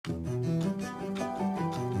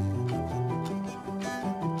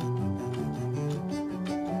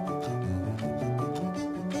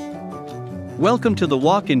Welcome to the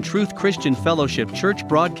Walk in Truth Christian Fellowship Church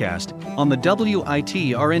broadcast on the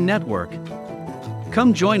WITRN network.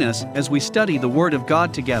 Come join us as we study the Word of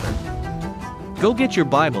God together. Go get your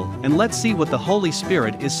Bible and let's see what the Holy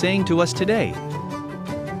Spirit is saying to us today.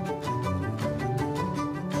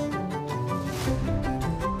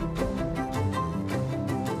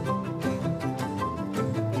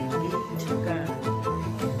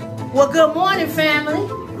 Well, good morning, family.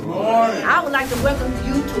 Good morning. I would like to welcome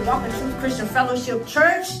you to Walk in Truth Christian Fellowship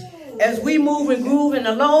Church as we move and groove in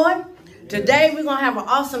the Lord. Today, we're going to have an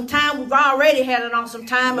awesome time. We've already had an awesome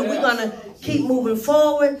time, and we're going to keep moving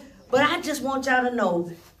forward. But I just want y'all to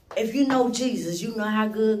know, if you know Jesus, you know how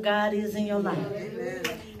good God is in your life. Amen.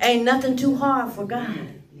 Ain't nothing too hard for God.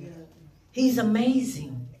 He's amazing.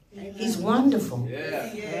 He's wonderful.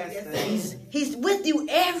 He's with you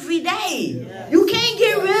every day. You can't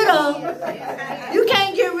get rid of. You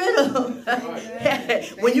can't get rid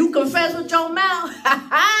of. When you confess with your mouth,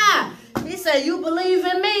 he said, you believe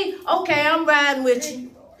in me? Okay, I'm riding with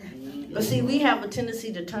you. But see, we have a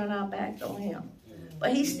tendency to turn our back on him.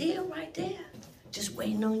 But he's still right there, just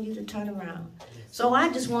waiting on you to turn around. So I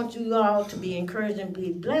just want you all to be encouraged and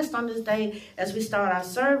be blessed on this day as we start our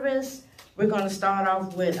service. We're going to start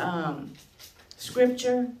off with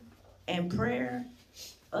scripture and prayer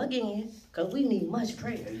again, because we need much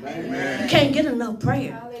prayer. Amen. You can't get enough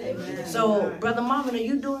prayer. Amen. So, Brother Marvin, are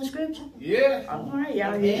you doing scripture? Yeah. All right,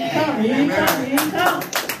 y'all. Here you come.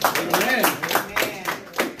 Amen.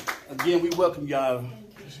 Again, we welcome y'all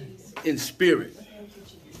in spirit.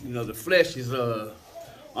 You know, the flesh is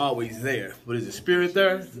always there, but is the spirit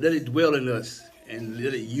there? Let it dwell in us and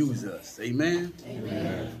let it use us. Amen.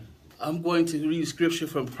 Amen. I'm going to read scripture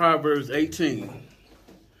from Proverbs 18,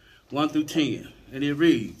 1 through 10. And it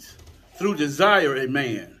reads, through desire a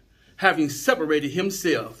man, having separated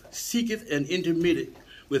himself, seeketh an intermediate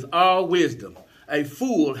with all wisdom. A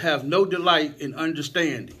fool hath no delight in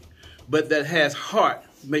understanding, but that has heart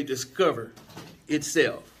may discover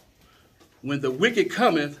itself. When the wicked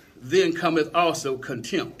cometh, then cometh also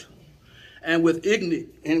contempt. And with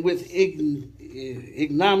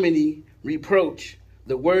ignominy reproach,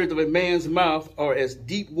 the words of a man's mouth are as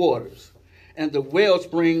deep waters, and the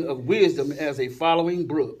wellspring of wisdom as a following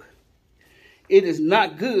brook. It is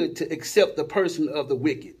not good to accept the person of the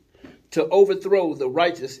wicked, to overthrow the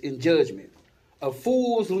righteous in judgment. A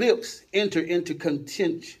fool's lips enter into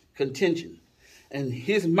contention, and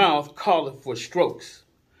his mouth calleth for strokes.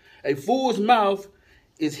 A fool's mouth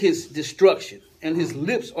is his destruction, and his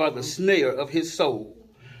lips are the snare of his soul.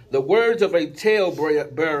 The words of a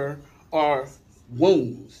talebearer are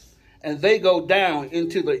wounds, and they go down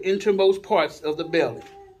into the innermost parts of the belly.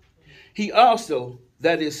 He also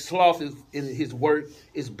that is slothful in his work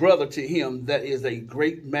is brother to him that is a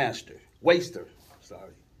great waster.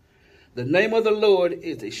 The name of the Lord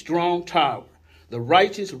is a strong tower. The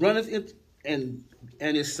righteous runneth it and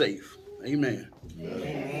is safe. Amen.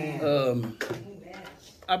 Amen.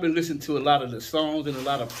 I've been listening to a lot of the songs and a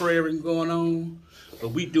lot of praying going on, but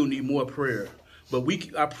we do need more prayer. But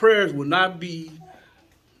our prayers will not be.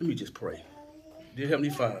 Let me just pray. Dear Heavenly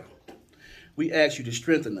Father, we ask you to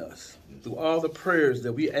strengthen us through all the prayers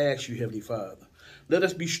that we ask you, Heavenly Father. Let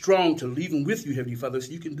us be strong to leave them with you, Heavenly Father,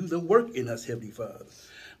 so you can do the work in us, Heavenly Father.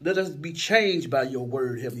 Let us be changed by your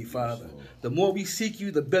word, Heavenly Father. The more we seek you,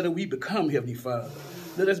 the better we become, Heavenly Father.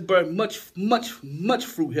 Let us bear much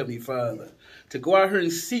fruit, Heavenly Father, to go out here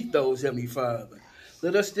and seek those, Heavenly Father.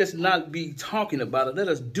 Let us just not be talking about it. Let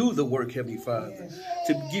us do the work, Heavenly Father,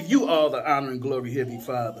 to give you all the honor and glory, Heavenly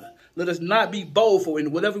Father. Let us not be boastful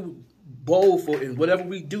in whatever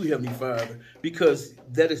we do, Heavenly Father, because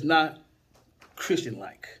that is not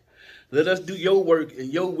Christian-like. Let us do your work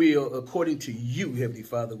and your will according to you, Heavenly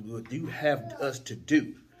Father, what you have us to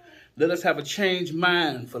do. Let us have a changed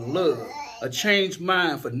mind for love, a changed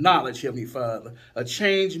mind for knowledge, Heavenly Father, a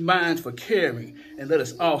changed mind for caring, and let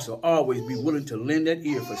us also always be willing to lend that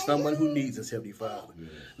ear for someone who needs us, Heavenly Father.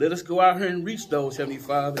 Let us go out here and reach those, Heavenly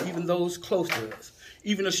Father, even those close to us.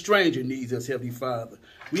 Even a stranger needs us, Heavenly Father.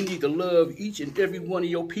 We need to love each and every one of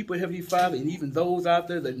your people, Heavenly Father, and even those out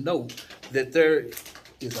there that know that there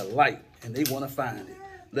is a light and they want to find it.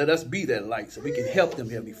 Let us be that light so we can help them,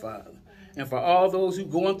 Heavenly Father. And for all those who are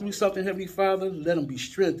going through something, Heavenly Father, let them be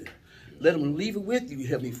strengthened. Let them leave it with you,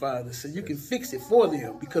 Heavenly Father, so you can fix it for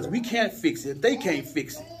them, because we can't fix it. They can't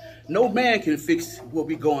fix it. No man can fix what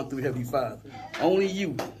we're going through, Heavenly Father. Only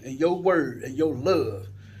you and your word and your love.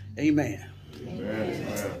 Amen.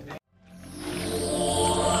 Amen.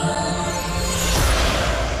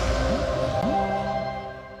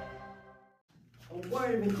 A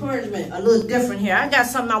word of encouragement, a little different here. I got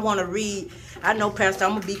something I want to read I know, Pastor,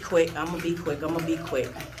 I'm going to be quick. I'm going to be quick.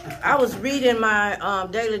 I was reading my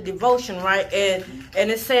daily devotion, right?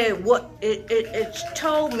 And it said it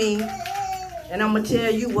told me, and I'm going to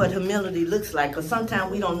tell you what humility looks like, because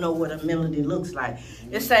sometimes we don't know what humility looks like.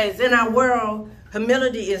 It says, in our world,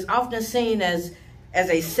 humility is often seen as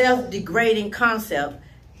a self-degrading concept.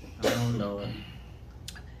 Oh, Lord.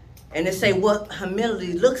 And it say what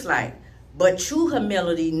humility looks like. But true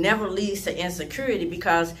humility never leads to insecurity,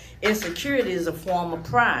 because insecurity is a form of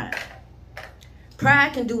pride.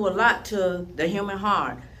 Pride can do a lot to the human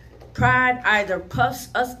heart. Pride either puffs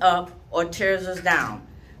us up or tears us down.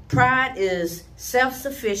 Pride is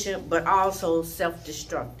self-sufficient but also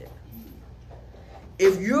self-destructive.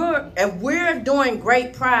 If we're doing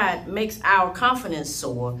great, pride makes our confidence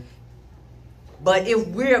soar. But if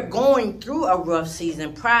we're going through a rough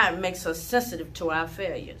season, pride makes us sensitive to our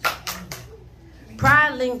failures.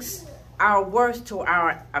 Pride links our worth to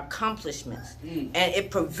our accomplishments, and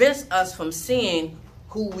it prevents us from seeing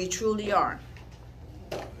who we truly are.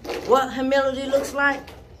 What humility looks like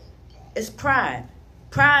is pride.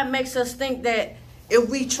 Pride makes us think that if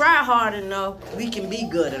we try hard enough, we can be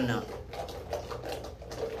good enough.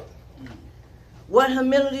 What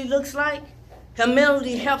humility looks like?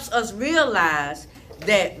 Humility helps us realize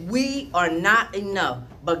that we are not enough,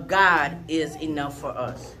 but God is enough for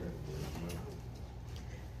us.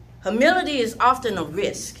 Humility is often a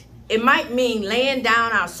risk. It might mean laying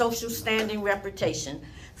down our social standing, reputation,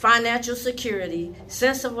 financial security,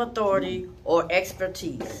 sense of authority, or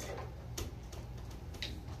expertise.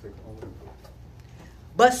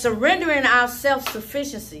 But surrendering our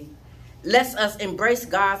self-sufficiency lets us embrace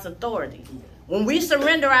God's authority. When we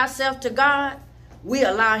surrender ourselves to God, we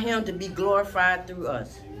allow Him to be glorified through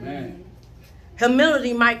us. Amen.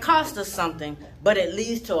 Humility might cost us something, but it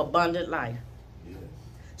leads to abundant life.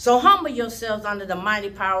 So humble yourselves under the mighty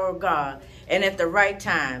power of God, and at the right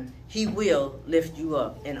time, He will lift you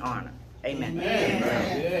up in honor. Amen.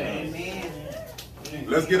 Amen. Amen.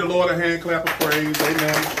 Let's give the Lord a hand clap of praise.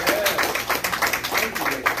 Amen.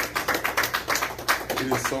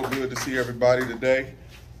 It is so good to see everybody today.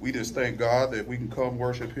 We just thank God that we can come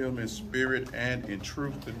worship Him in spirit and in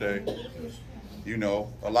truth today. You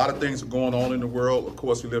know, a lot of things are going on in the world. Of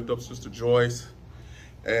course, we lift up Sister Joyce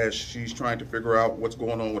as she's trying to figure out what's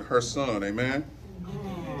going on with her son, amen?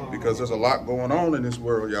 Because there's a lot going on in this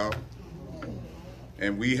world, y'all.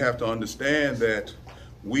 And we have to understand that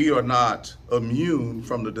we are not immune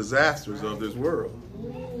from the disasters of this world,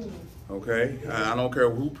 okay? I don't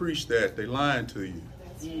care who preached that, they lying to you.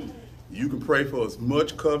 You can pray for as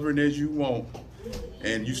much covering as you want,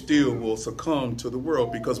 and you still will succumb to the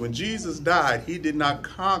world, because when Jesus died, He did not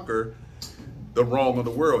conquer the wrong of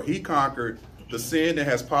the world. He conquered the sin that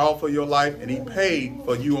has power for your life, and He paid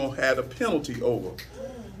for you don't have a penalty over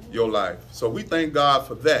your life. So we thank God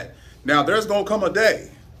for that. Now there's going to come a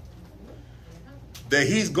day that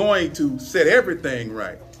He's going to set everything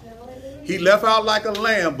right. He left out like a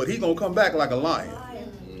lamb, but He's going to come back like a lion.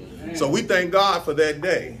 So we thank God for that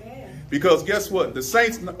day. Because guess what? The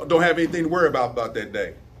saints don't have anything to worry about that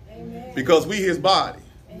day. Because we His body.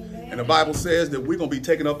 And the Bible says that we're going to be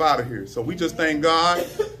taken up out of here. So we just thank God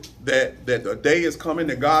that the day is coming,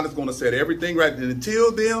 that God is going to set everything right. And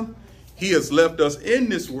until then, He has left us in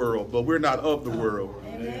this world, but we're not of the world.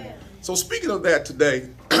 Amen. So speaking of that today,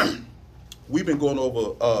 we've been going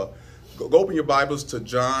over, go open your Bibles to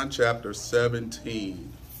John chapter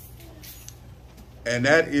 17. And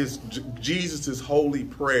that is Jesus' holy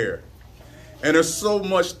prayer. And there's so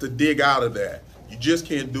much to dig out of that. You just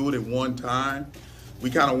can't do it in one time.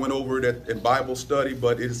 We kind of went over it in Bible study,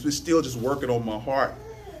 but it's still just working on my heart,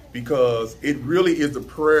 because it really is the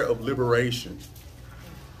prayer of liberation.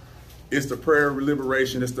 It's the prayer of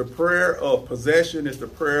liberation. It's the prayer of possession. It's the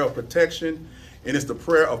prayer of protection. And it's the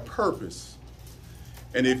prayer of purpose.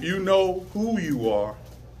 And if you know who you are,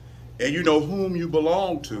 and you know whom you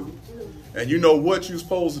belong to, and you know what you're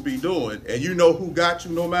supposed to be doing, and you know who got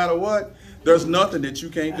you no matter what, there's nothing that you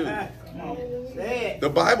can't do. The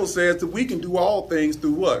Bible says that we can do all things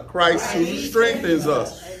through what? Christ who strengthens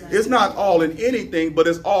us. It's not all in anything, but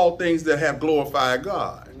it's all things that have glorified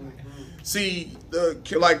God. See,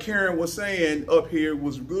 like Karen was saying up here,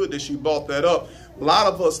 was good that she brought that up. A lot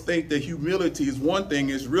of us think that humility is one thing,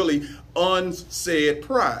 is really unsaid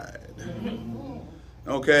pride.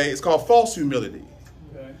 Okay, it's called false humility.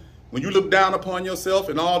 When you look down upon yourself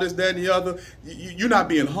and all this, that, and the other, you're not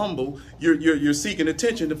being humble. You're seeking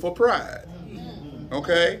attention for pride.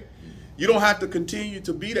 Okay? You don't have to continue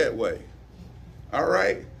to be that way. All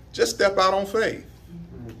right? Just step out on faith.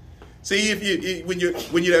 See, when you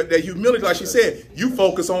that humility, like she said, you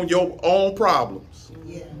focus on your own problems.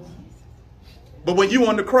 But when you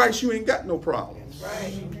under Christ, you ain't got no problems.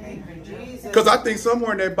 Because I think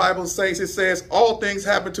somewhere in that Bible says, it says all things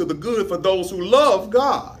happen to the good for those who love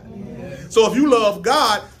God. So if you love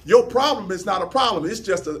God, your problem is not a problem. It's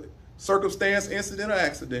just a circumstance, incident, or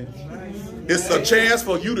accident. It's a chance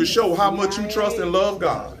for you to show how much you trust and love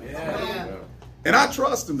God. And I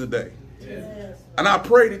trust him today. And I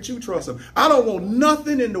pray that you trust him. I don't want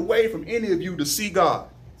nothing in the way from any of you to see God.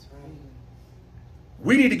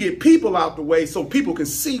 We need to get people out the way so people can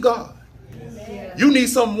see God. You need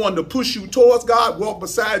someone to push you towards God, walk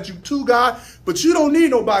beside you to God, but you don't need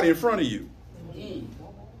nobody in front of you.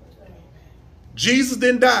 Jesus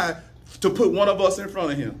didn't die to put one of us in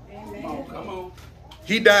front of him. Come on.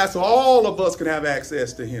 He died so all of us can have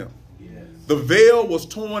access to him. The veil was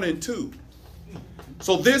torn in two.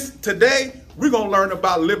 So today, we're going to learn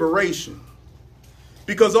about liberation.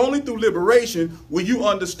 Because only through liberation will you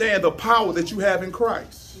understand the power that you have in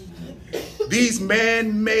Christ. These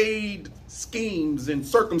man-made schemes and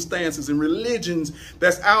circumstances and religions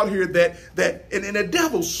that's out here and the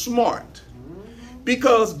devil's smart.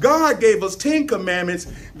 Because God gave us 10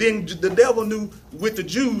 commandments, then the devil knew with the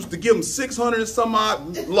Jews to give them 600 and some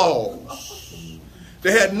odd laws.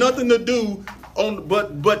 They had nothing to do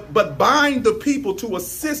but bind the people to a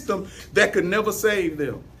system that could never save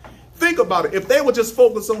them. Think about it. If they would just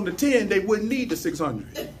focus on the 10, they wouldn't need the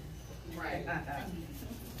 600. Right.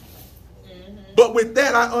 But with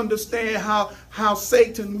that, I understand how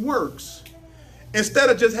Satan works. Instead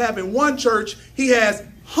of just having one church, he has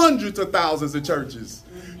hundreds of thousands of churches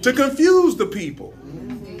to confuse the people,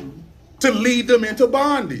 to lead them into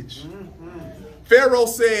bondage.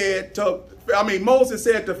 Moses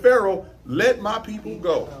said to Pharaoh, let my people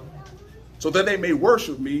go so that they may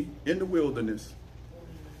worship me in the wilderness.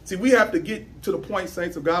 See, we have to get to the point,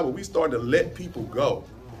 saints of God, where we start to let people go.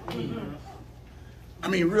 I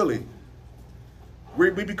mean, really, we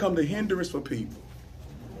become the hindrance for people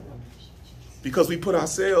because we put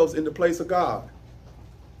ourselves in the place of God.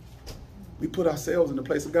 We put ourselves in the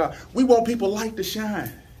place of God. We want people's light to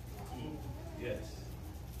shine. Yes.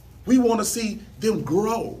 We want to see them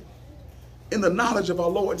grow in the knowledge of our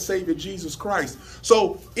Lord and Savior Jesus Christ.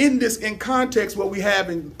 So in context, what we have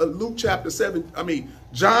in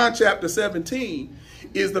John chapter 17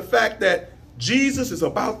 is the fact that Jesus is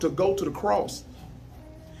about to go to the cross.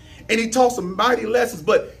 And he taught some mighty lessons,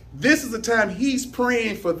 but this is the time he's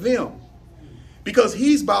praying for them because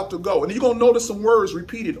he's about to go. And you're going to notice some words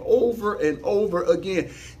repeated over and over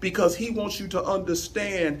again because he wants you to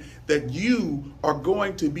understand that you are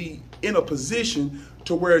going to be in a position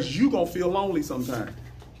to where you're going to feel lonely sometime.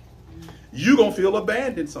 You're going to feel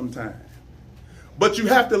abandoned sometime. But you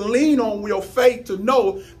have to lean on your faith to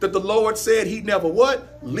know that the Lord said he'd never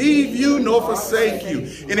what? Leave you nor forsake you.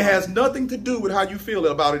 And it has nothing to do with how you feel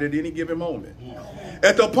about it at any given moment.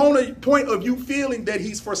 At the point of you feeling that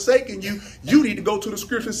he's forsaken you, you need to go to the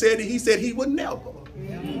scripture and say that he said he would never.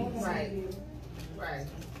 Right.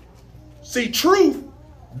 See, truth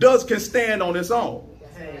can stand on its own.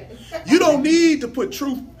 You don't need to put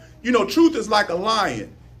truth. You know, truth is like a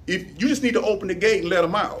lion. If you just need to open the gate and let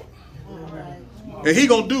him out. And he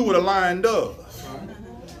gonna do what a lion does.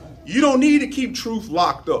 You don't need to keep truth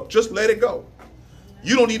locked up. Just let it go.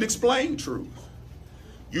 You don't need to explain truth.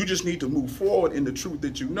 You just need to move forward in the truth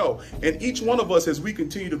that you know. And each one of us, as we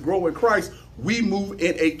continue to grow in Christ, we move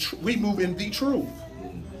in the truth.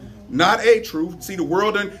 Not a truth. See, the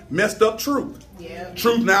world done messed up truth. Yeah.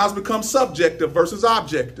 Truth now has become subjective versus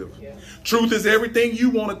objective. Yeah. Truth is everything you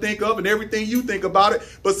want to think of and everything you think about it.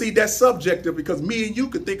 But see, that's subjective because me and you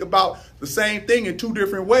could think about the same thing in two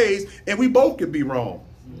different ways and we both could be wrong.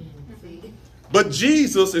 But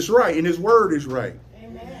Jesus is right and his word is right.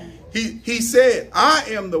 Amen. He said, I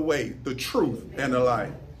am the way, the truth, and the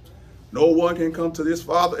life. No one can come to this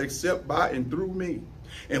Father except by and through me.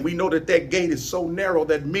 And we know that gate is so narrow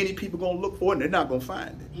that many people are going to look for it and they're not going to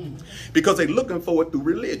find it. Because they're looking for it through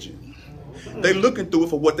religion. They're looking through it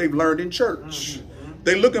for what they've learned in church.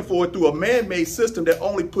 They're looking for it through a man-made system that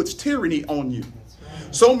only puts tyranny on you.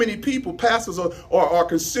 So many people, pastors are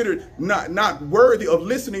considered not worthy of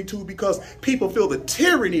listening to because people feel the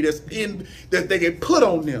tyranny that they get put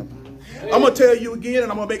on them. I'm going to tell you again,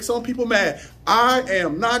 and I'm going to make some people mad. I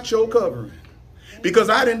am not your covering because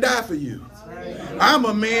I didn't die for you. I'm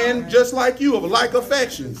a man just like you of like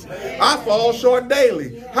affections. I fall short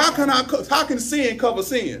daily. How can sin cover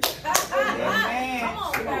sin?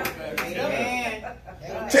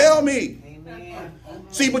 Tell me.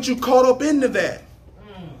 See, but you caught up into that.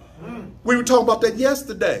 We were talking about that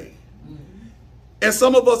yesterday. And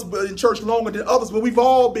some of us in church longer than others, but we've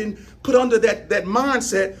all been put under that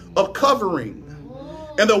mindset of covering.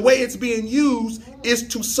 And the way it's being used is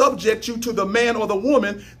to subject you to the man or the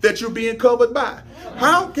woman that you're being covered by.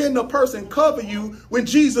 How can a person cover you when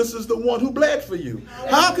Jesus is the one who bled for you?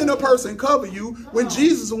 How can a person cover you when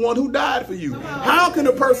Jesus is the one who died for you? How can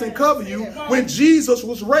a person cover you when Jesus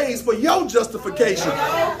was raised for your justification?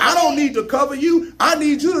 I don't need to cover you. I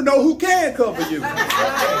need you to know who can cover you.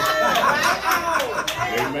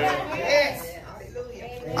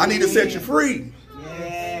 I need to set you free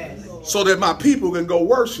so that my people can go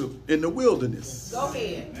worship in the wilderness.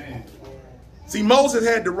 See, Moses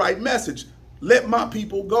had the right message. Let my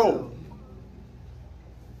people go.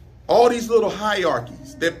 All these little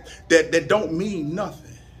hierarchies that don't mean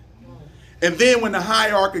nothing. And then when the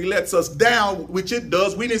hierarchy lets us down, which it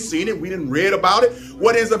does, we didn't see it, we didn't read about it,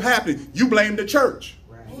 what ends up happening? You blame the church.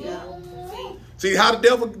 See how the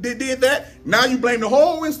devil did that? Now you blame the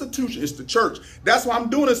whole institution. It's the church. That's why I'm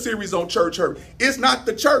doing a series on church hurt. It's not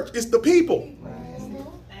the church. It's the people.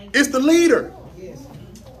 It's the leader.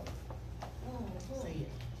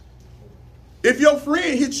 If your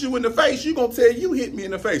friend hits you in the face, you're going to tell you hit me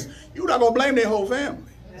in the face. You're not going to blame their whole family.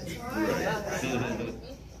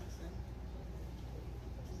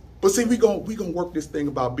 But see, we gonna work this thing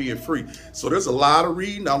about being free. So there's a lot of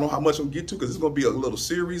reading. I don't know how much I'm gonna get to because it's gonna be a little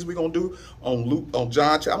series we're gonna do on Luke, on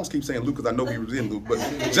John. I don't keep saying Luke because I know he was in Luke, but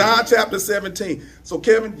John chapter 17. So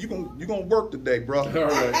Kevin, you gonna work today, bro. All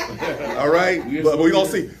right. All right. Yes, but we're gonna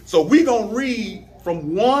see. So we're gonna read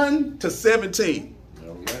from 1 to 17.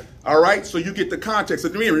 All right. So you get the context.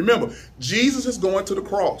 So remember, Jesus is going to the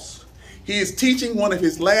cross. He is teaching one of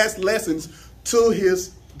his last lessons to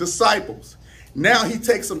his disciples. Now he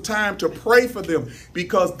takes some time to pray for them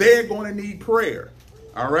because they're going to need prayer.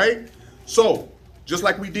 All right. So just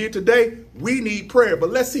like we did today, we need prayer.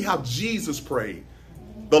 But let's see how Jesus prayed.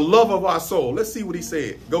 The love of our soul. Let's see what he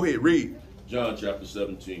said. Go ahead, read. John chapter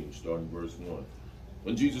 17, starting verse 1.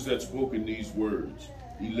 When Jesus had spoken these words,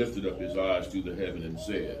 he lifted up his eyes to the heaven and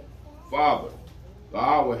said, Father, the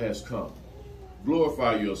hour has come.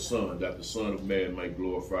 Glorify your Son, that the Son of Man may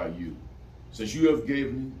glorify you. Since you have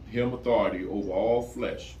given him authority over all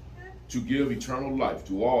flesh, to give eternal life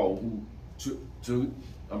to all to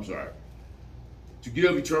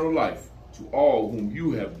give eternal life to all whom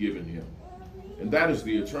you have given him. And that is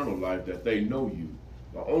the eternal life, that they know you,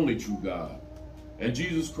 the only true God, and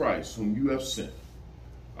Jesus Christ, whom you have sent.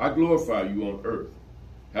 I glorify you on earth,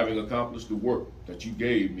 having accomplished the work that you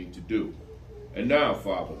gave me to do. And now,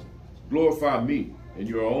 Father, glorify me in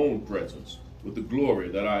your own presence, with the glory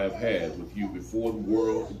that I have had with you before the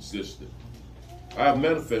world existed. I have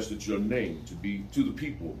manifested your name to the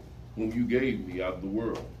people whom you gave me out of the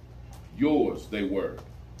world. Yours they were,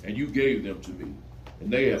 and you gave them to me,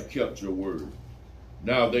 and they have kept your word.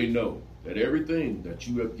 Now they know that everything that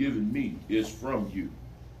you have given me is from you.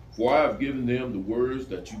 For I have given them the words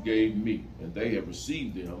that you gave me, and they have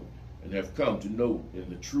received them, and have come to know in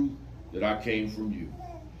the truth that I came from you.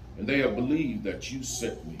 And they have believed that you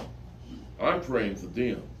sent me. I'm praying for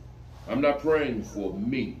them. I'm not praying for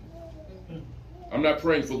me. I'm not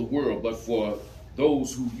praying for the world, but for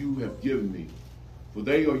those who you have given me. For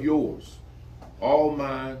they are yours. All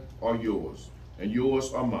mine are yours, and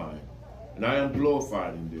yours are mine. And I am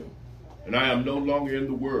glorified in them. And I am no longer in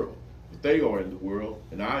the world, but they are in the world,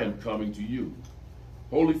 and I am coming to you.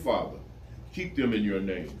 Holy Father, keep them in your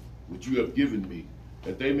name, which you have given me,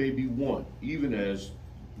 that they may be one, even as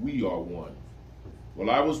we are one. While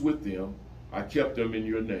I was with them, I kept them in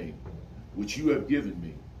your name, which you have given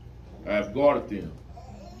me. I have guarded them,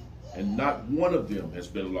 and not one of them has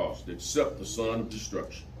been lost, except the son of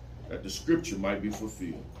destruction, that the scripture might be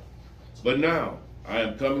fulfilled. But now I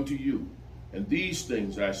am coming to you, and these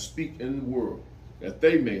things I speak in the world, that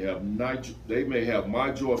they may have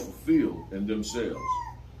my joy fulfilled in themselves.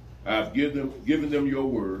 I have given them your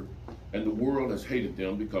word, and the world has hated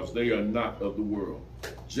them, because they are not of the world,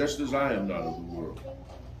 just as I am not of the world.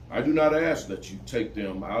 I do not ask that you take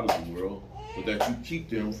them out of the world, but that you keep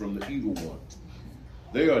them from the evil one.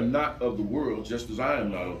 They are not of the world, just as I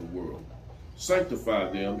am not of the world.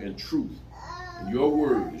 Sanctify them in truth, and your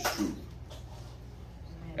word is truth.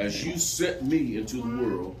 As you sent me into the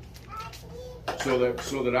world, so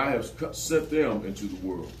that I have sent them into the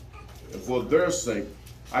world. And for their sake,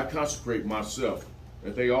 I consecrate myself,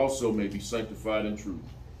 that they also may be sanctified in truth.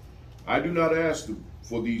 I do not ask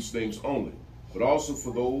for these things only, but also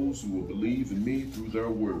for those who will believe in me through their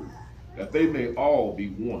word, that they may all be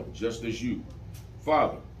one, just as you,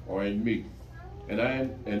 Father, are in me, and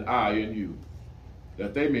I in you,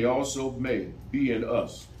 that they may also be in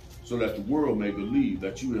us, so that the world may believe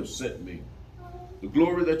that you have sent me. The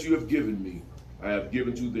glory that you have given me, I have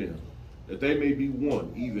given to them, that they may be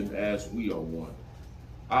one, even as we are one.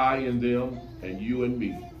 I in them and you in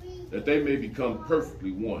me, that they may become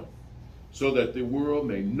perfectly one, so that the world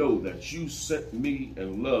may know that you sent me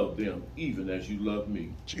and loved them even as you loved me.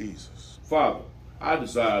 Jesus. Father, I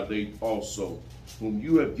desire they also, whom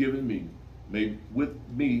you have given me, may be with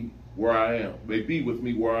me where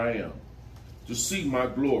I am, to see my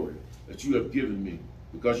glory that you have given me,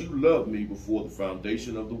 because you loved me before the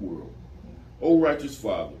foundation of the world. O righteous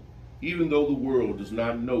Father, even though the world does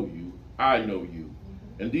not know you, I know you,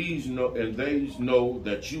 and they know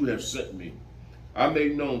that you have sent me. I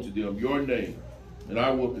made known to them your name, and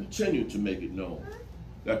I will continue to make it known,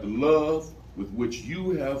 that the love with which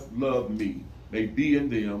you have loved me may be in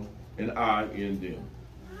them, and I in them.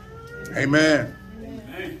 Amen.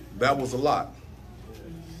 That was a lot.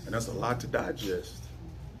 And that's a lot to digest.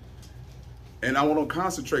 And I want to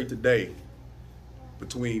concentrate today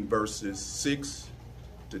between verses 6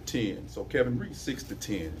 to 10. So Kevin, read 6 to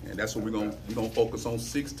 10. And that's what we're going to focus on,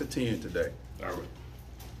 6 to 10 today. All right.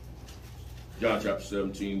 John chapter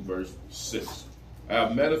 17, verse 6. I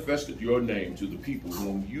have manifested your name to the people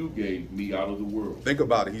whom you gave me out of the world. Think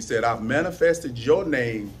about it. He said, I've manifested your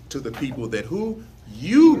name to the people that who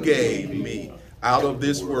you gave me out of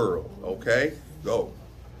this world. Okay, go.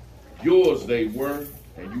 Yours they were,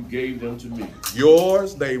 and you gave them to me.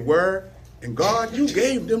 Yours they were, and God, you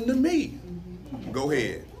gave them to me. Go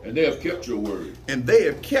ahead. And they have kept your word. And they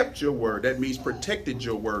have kept your word. That means protected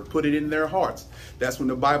your word, put it in their hearts. That's when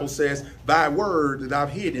the Bible says, thy word that I've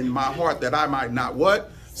hid in my heart that I might not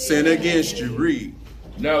what? Sin against you. Read.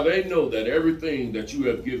 Now they know that everything that you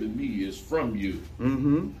have given me is from you.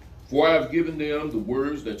 Mm-hmm. For I have given them the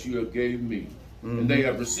words that you have gave me. Mm-hmm. And they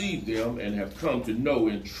have received them and have come to know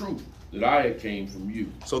in truth that I came from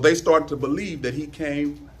you. So they started to believe that he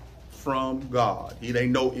came from God. They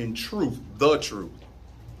know in truth, the truth.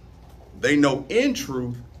 They know in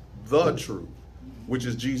truth, the truth, which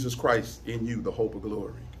is Jesus Christ in you, the hope of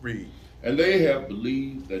glory. Read. And they have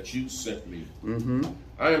believed that you sent me. Mm-hmm.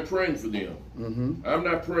 I am praying for them. Mm-hmm. I'm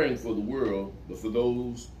not praying for the world, but for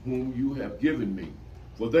those whom you have given me.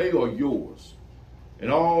 For they are yours,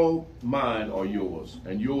 and all mine are yours,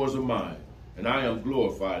 and yours are mine, and I am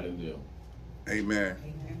glorified in them. Amen.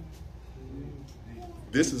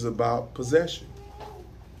 This is about possession.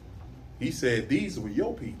 He said, these were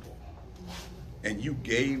your people, and you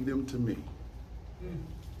gave them to me.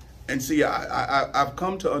 And see, I've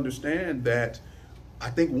come to understand that I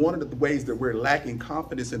think one of the ways that we're lacking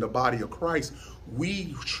confidence in the body of Christ,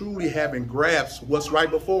 we truly haven't grasped what's right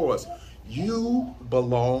before us. You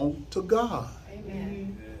belong to God.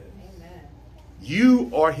 Amen.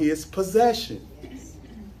 You are his possession.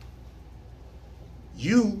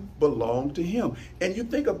 You belong to him. And you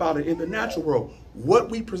think about it in the natural world. What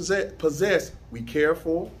we possess, we care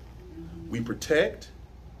for, we protect,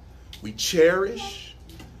 we cherish.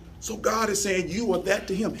 So God is saying you are that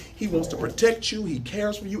to him. He wants to protect you, he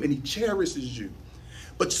cares for you, and he cherishes you.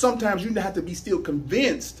 But sometimes you have to be still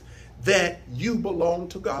convinced that you belong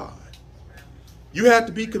to God. You have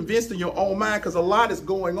to be convinced in your own mind, because a lot is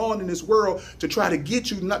going on in this world to try to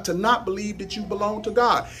get you not believe that you belong to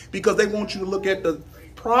God, because they want you to look at the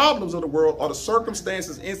problems of the world or the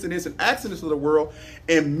circumstances, incidents, and accidents of the world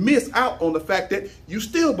and miss out on the fact that you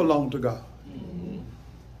still belong to God. Mm-hmm.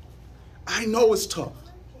 I know it's tough.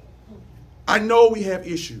 I know we have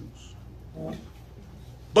issues.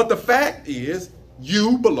 But the fact is,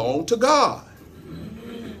 you belong to God.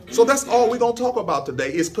 So that's all we're going to talk about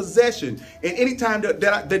today is possession. And anytime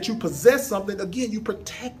that you possess something, again, you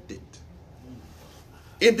protect it.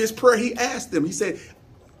 In this prayer, he asked them, he said,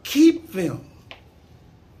 keep them.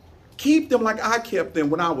 Keep them like I kept them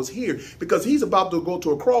when I was here, because he's about to go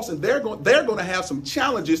to a cross, and they're going to have some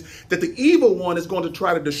challenges that the evil one is going to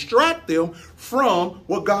try to distract them from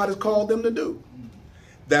what God has called them to do.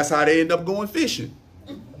 That's how they end up going fishing.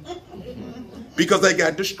 Because they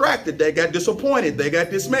got distracted, they got disappointed, they got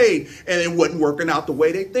dismayed, and it wasn't working out the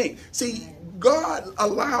way they think. See, God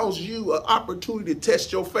allows you an opportunity to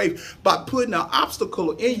test your faith by putting an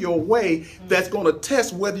obstacle in your way that's going to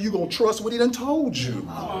test whether you're going to trust what he done told you.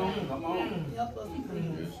 Come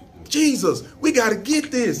on. Jesus, we got to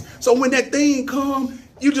get this. So when that thing comes,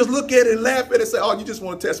 you just look at it and laugh at it and say, oh, you just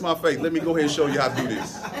want to test my faith. Let me go ahead and show you how to do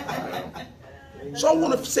this. So I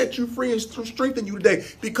want to set you free and strengthen you today,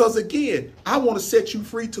 because again, I want to set you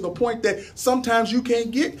free to the point that sometimes you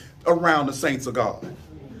can't get around the saints of God.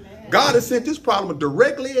 God has sent this problem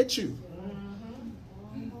directly at you.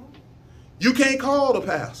 You can't call the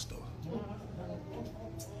pastor.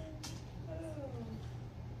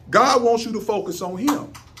 God wants you to focus on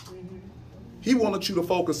him. He wanted you to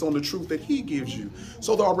focus on the truth that he gives you.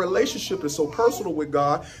 So our relationship is so personal with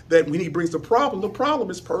God that when he brings the problem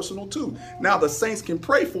is personal too. Now the saints can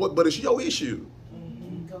pray for it, but it's your issue.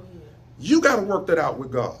 You got to work that out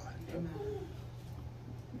with God.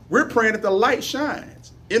 We're praying that the light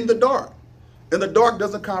shines in the dark, and the dark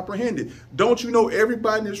doesn't comprehend it. Don't you know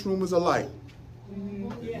everybody in this room is a light?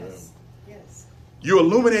 Yes. Yes. You're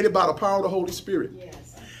illuminated by the power of the Holy Spirit.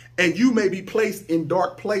 Yes. And you may be placed in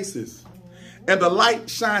dark places. And the light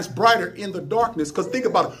shines brighter in the darkness. Because think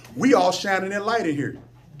about it. We all shining in light in here.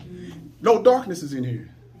 No darkness is in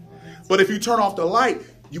here. But if you turn off the light,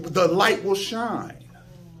 the light will shine.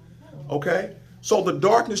 Okay? So the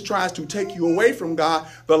darkness tries to take you away from God.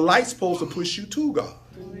 The light's supposed to push you to God.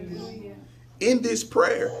 In this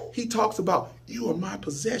prayer, he talks about, you are my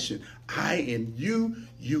possession. I in you,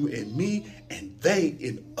 you in me, and they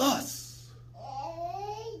in us.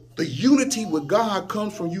 The unity with God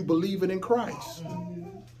comes from you believing in Christ.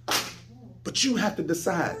 But you have to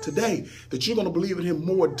decide today that you're going to believe in him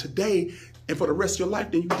more today and for the rest of your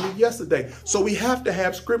life than you did yesterday. So we have to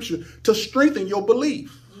have scripture to strengthen your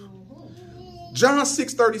belief. John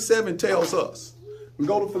 6:37 tells us, we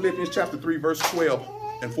go to Philippians chapter 3, verse 12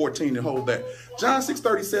 and 14 and hold that. John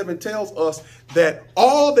 6:37 tells us that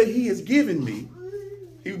all that he has given me,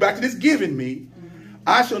 he's back to this giving me,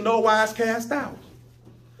 I shall no wise cast out.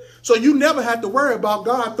 So you never have to worry about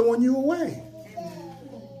God throwing you away.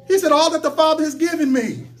 He said, all that the Father has given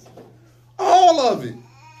me, all of it,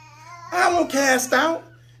 I won't cast out.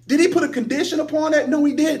 Did he put a condition upon that? No,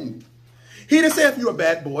 he didn't. He didn't say if you're a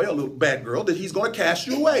bad boy or a little bad girl that he's going to cast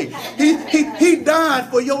you away. He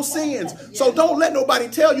died for your sins. So don't let nobody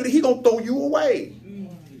tell you that he's going to throw you away.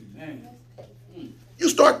 You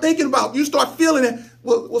start thinking about, you start feeling it.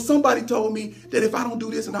 Well, somebody told me that if I don't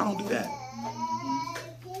do this and I don't do that,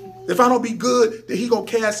 if I don't be good, then he's going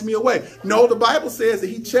to cast me away. No, the Bible says that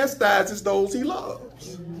he chastises those he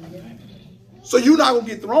loves. So you're not going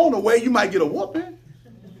to get thrown away. You might get a whooping,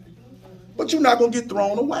 but you're not going to get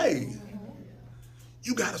thrown away.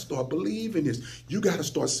 You got to start believing this. You got to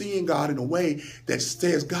start seeing God in a way that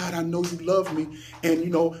says, God, I know you love me.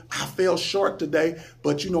 And, I fell short today.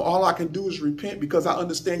 But, all I can do is repent because I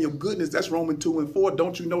understand your goodness. That's Romans 2:4.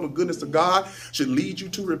 Don't you know the goodness of God should lead you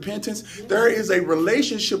to repentance? There is a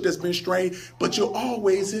relationship that's been strained, but you're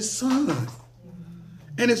always his son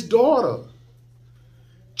and his daughter.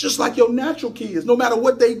 Just like your natural kids. No matter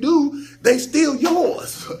what they do, they still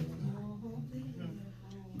yours.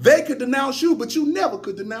 They could denounce you, but you never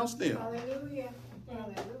could denounce them. Hallelujah.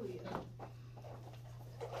 Hallelujah.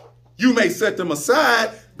 You may set them aside,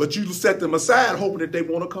 but you set them aside hoping that they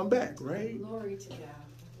want to come back, right? Glory to God.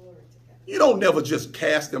 Glory to God. You don't never just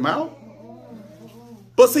cast them out.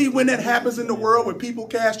 But see, when that happens in the world, when people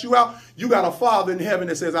cast you out, you got a Father in heaven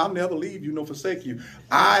that says, I'll never leave you nor forsake you.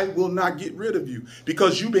 I will not get rid of you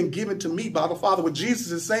because you've been given to me by the Father. What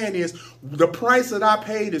Jesus is saying is the price that I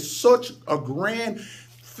paid is such a grand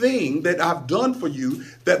thing that I've done for you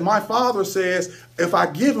that my Father says, if I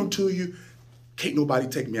give them to you, can't nobody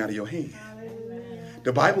take me out of your hand.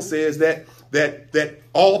 The Bible says that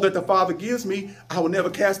all that the Father gives me, I will never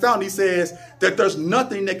cast out. And he says that there's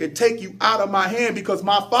nothing that can take you out of my hand because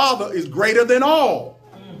my Father is greater than all.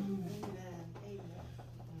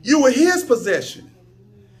 You are his possession.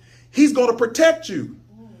 He's going to protect you.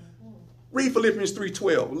 Read Philippians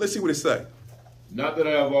 3:12. Let's see what it says. Not that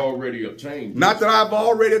I have already obtained this. Not that I've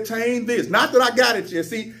already attained this. Not that I got it yet.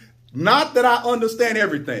 See, not that I understand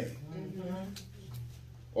everything.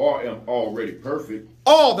 Or am already perfect.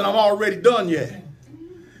 All that I'm already done yet.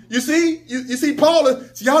 You see, you see, Paul,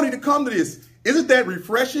 y'all need to come to this. Isn't that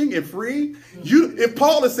refreshing and free? If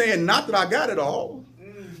Paul is saying, not that I got it all,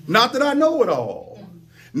 not that I know it all,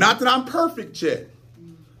 not that I'm perfect yet,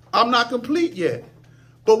 I'm not complete yet,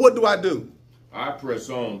 but what do? I press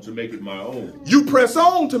on to make it my own. You press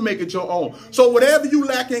on to make it your own. So whatever you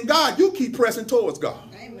lack in God, you keep pressing towards God.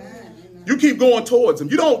 Amen. You keep going towards him.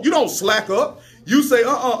 You don't slack up. You say,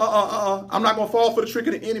 I'm not going to fall for the trick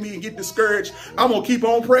of the enemy and get discouraged. I'm going to keep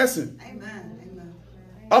on pressing. Amen. Amen.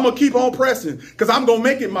 I'm going to keep on pressing because I'm going to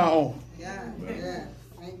make it my own. Yeah. Yeah.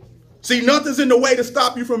 Thank you. See, nothing's in the way to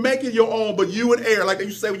stop you from making your own but you and air. Like they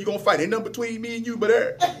used to say when you're going to fight. Ain't nothing between me and you but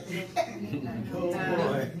air. Oh,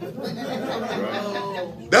 boy.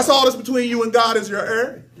 That's all that's between you and God is your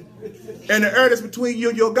air. And the air that's between you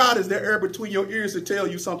and your God is the air between your ears to tell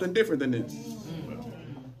you something different than this.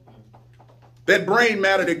 That brain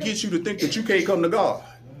matter that gets you to think that you can't come to God.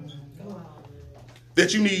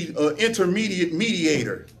 That you need an intermediate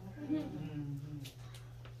mediator.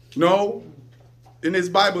 No. In this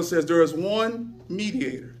Bible says there is one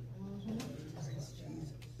mediator.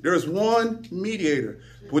 There is one mediator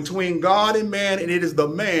between God and man, and it is the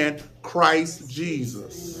man, Christ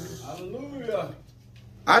Jesus. Hallelujah.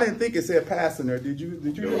 I didn't think it said pastor there. Did you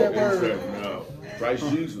hear that word? No. Christ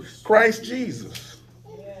Jesus. Christ Jesus.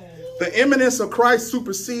 The eminence of Christ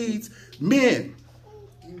supersedes men.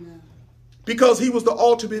 Because he was the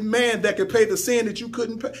ultimate man that could pay the sin that you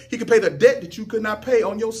couldn't pay. He could pay the debt that you could not pay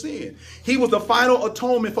on your sin. He was the final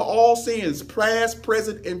atonement for all sins, past,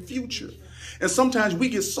 present, and future. And sometimes we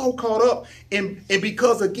get so caught up in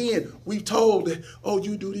because, again, we've told that, oh,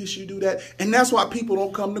 you do this, you do that. And that's why people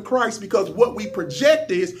don't come to Christ, because what we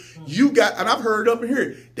project is you got, and I've heard it up in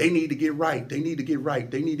here, they need to get right. They need to get right.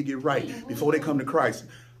 They need to get right before they come to Christ.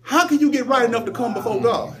 How can you get right enough to come before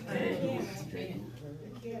God?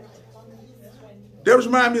 That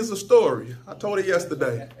reminds me of a story. I told it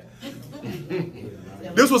yesterday.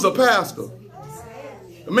 This was a pastor.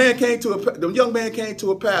 The young man came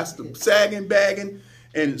to a pastor, sagging, bagging,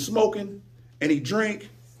 and smoking, and he drink,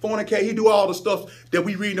 fornicate. He do all the stuff that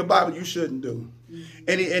we read in the Bible you shouldn't do.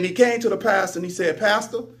 And he came to the pastor and he said,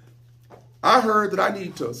 Pastor, I heard that I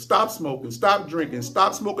need to stop smoking, stop drinking,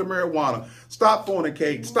 stop smoking marijuana, stop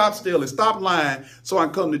fornicating, stop stealing, stop lying, so I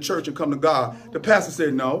can come to church and come to God. The pastor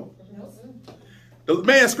said, no. The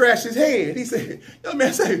man scratched his head. He said, young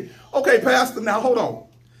man said, okay, pastor, now hold on.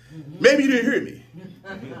 Maybe you didn't hear me.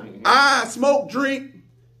 I smoke, drink,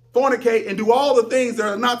 fornicate, and do all the things that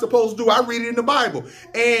are not supposed to do. I read it in the Bible.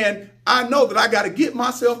 And I know that I got to get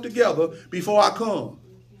myself together before I come.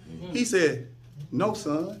 He said, no,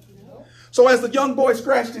 son. So as the young boy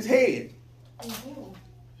scratched his head,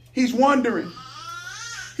 he's wondering.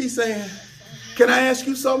 He's saying, can I ask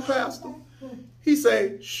you something, pastor? He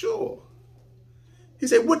said, sure. He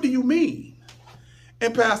said, what do you mean?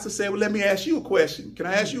 And pastor said, well, let me ask you a question. Can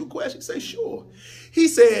I ask you a question? He said, sure. He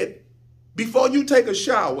said, before you take a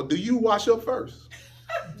shower, do you wash up first?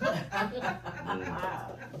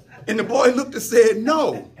 And the boy looked and said,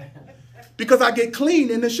 no, because I get clean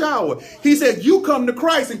in the shower. He said, you come to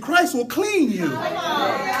Christ and Christ will clean you.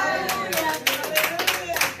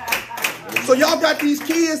 So y'all got these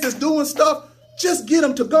kids that's doing stuff, just get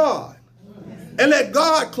them to God and let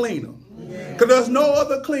God clean them. Because there's no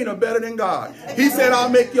other cleaner better than God. He said, I'll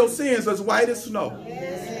make your sins as white as snow.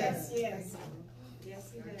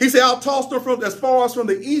 He said, I'll toss them from as far as from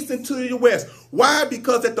the east into the west. Why?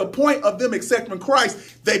 Because at the point of them accepting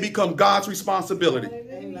Christ, they become God's responsibility.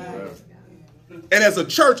 Amen. And as a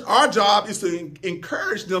church, our job is to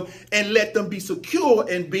encourage them and let them be secure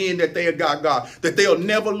in being that they are God, that they'll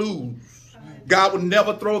never lose. God will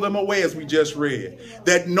never throw them away, as we just read.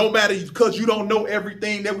 That no matter, because you don't know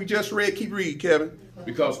everything that we just read, keep reading, Kevin.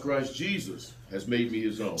 Because Christ Jesus has made me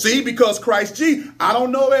his own. See, because Christ Jesus, I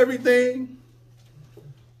don't know everything.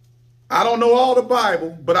 I don't know all the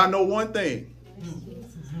Bible, but I know one thing.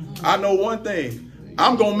 I know one thing.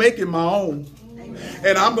 I'm going to make it my own.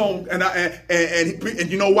 And I'm going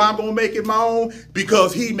and you know why I'm going to make it my own?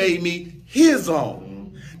 Because he made me his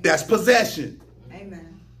own. That's possession.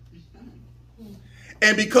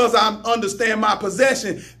 And because I understand my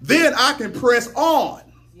possession, then I can press on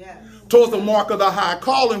towards the mark of the high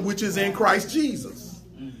calling, which is in Christ Jesus.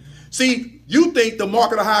 See, you think the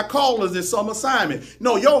mark of the high calling is some assignment.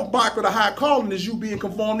 No, your mark of the high calling is you being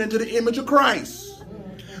conformed into the image of Christ.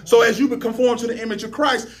 So as you be conformed to the image of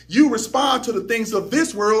Christ, you respond to the things of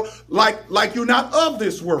this world like you're not of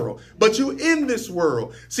this world, but you're in this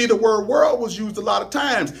world. See, the word world was used a lot of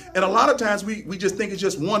times, and a lot of times we just think it's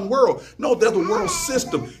just one world. No, there's a world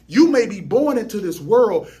system. You may be born into this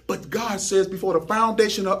world, but God says before the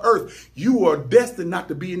foundation of earth, you are destined not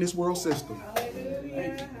to be in this world system.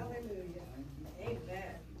 Hallelujah. Hallelujah. Amen.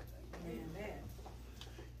 Amen.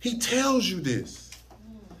 He tells you this.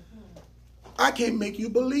 I can't make you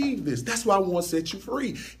believe this. That's why I want to set you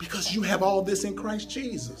free, because you have all this in Christ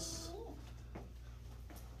Jesus.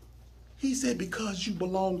 He said, because you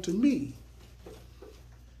belong to me.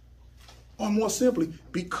 Or more simply,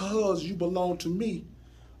 because you belong to me,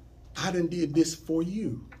 I done did this for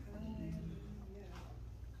you.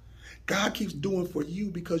 God keeps doing for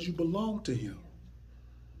you because you belong to him.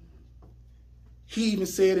 He even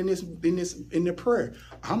said in the prayer,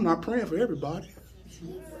 I'm not praying for everybody.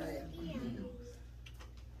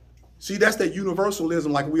 See, that's that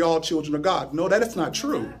universalism, like we all children of God. No, that is not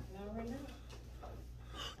true.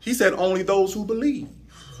 He said only those who believe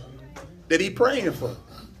that he praying for.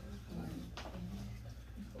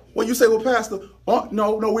 Well, you say, well, Pastor,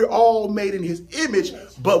 no, we're all made in his image,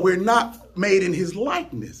 but we're not made in his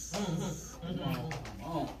likeness.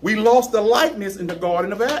 We lost the likeness in the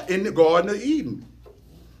Garden of Eden.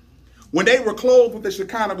 When they were clothed with the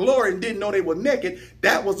Shekinah glory and didn't know they were naked,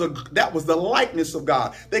 that was the likeness of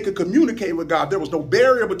God. They could communicate with God. There was no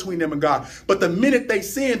barrier between them and God. But the minute they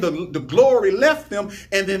sinned, the glory left them,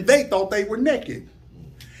 and then they thought they were naked.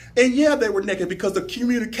 And yeah, they were naked because the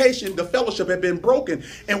communication, the fellowship had been broken.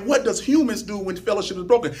 And what does humans do when fellowship is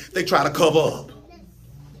broken? They try to cover up.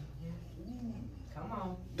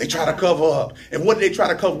 They try to cover up. And what did they try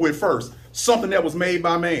to cover with first? Something that was made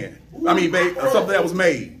by man. Something that was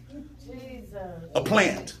made. A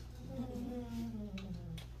plant.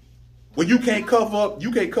 Well, you can't cover up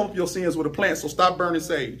your sins with a plant, so stop burning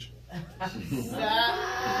sage.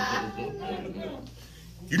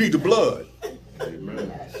 You need the blood.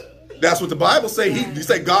 Amen. That's what the Bible say. He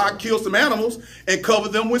say God killed some animals and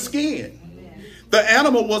covered them with skin. The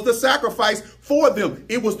animal was the sacrifice for them.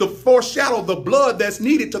 It was the foreshadow, the blood that's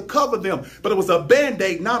needed to cover them. But it was a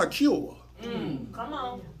band-aid, not a cure. Come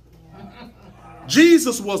on.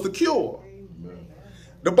 Jesus was the cure.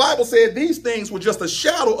 The Bible said these things were just a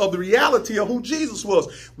shadow of the reality of who Jesus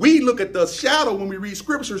was. We look at the shadow when we read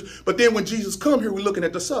scriptures, but then when Jesus come here, we're looking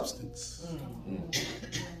at the substance.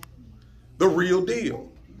 The real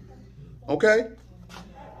deal. Okay?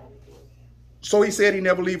 So he said he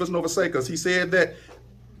never leave us nor forsake us. He said that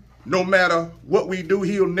no matter what we do,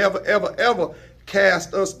 he'll never, ever, ever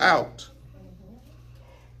cast us out.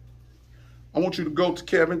 I want you to go to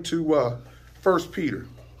Kevin to 1 Peter.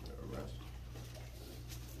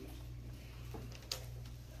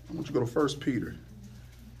 I want you to go to 1 Peter.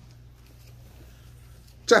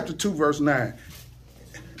 Chapter 2, verse 9.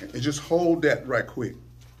 And just hold that right quick.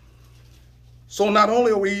 So not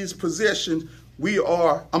only are we his possession, we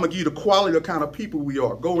are, I'm going to give you the quality of the kind of people we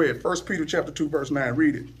are. Go ahead. 1 Peter chapter 2, verse 9.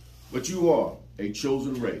 Read it. But you are a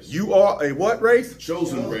chosen race. You are a what race?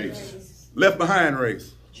 Chosen race. Left behind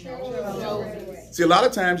race. Chosen. See, a lot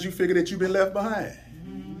of times you figure that you've been left behind.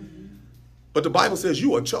 But the Bible says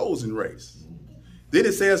you are a chosen race. Then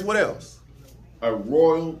it says what else? A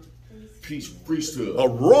royal priesthood. A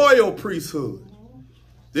royal priesthood.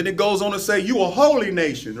 Then it goes on to say you a holy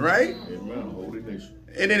nation, right? Amen. Holy nation.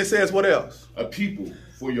 And then it says what else? A people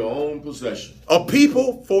for your own possession. A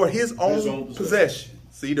people for his own possession.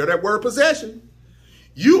 See there, that word possession.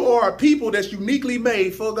 You are a people that's uniquely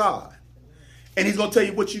made for God. And he's going to tell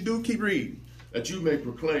you what you do. Keep reading. That you may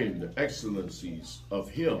proclaim the excellencies of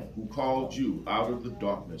him who called you out of the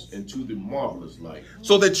darkness into the marvelous light.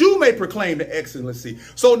 So that you may proclaim the excellency.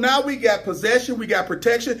 So now we got possession, we got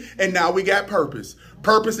protection, and now we got purpose.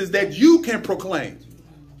 Purpose is that you can proclaim.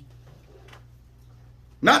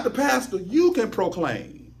 Not the pastor, you can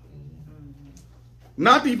proclaim.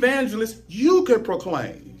 Not the evangelist, you can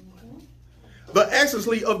proclaim. The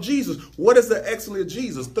excellency of Jesus. What is the excellency of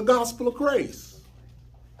Jesus? The gospel of grace.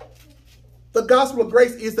 The gospel of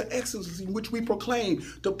grace is the excellency in which we proclaim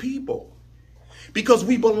to people because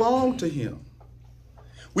we belong to him.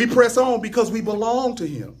 We press on because we belong to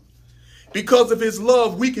him. Because of his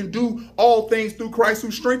love, we can do all things through Christ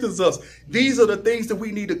who strengthens us. These are the things that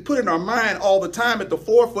we need to put in our mind all the time at the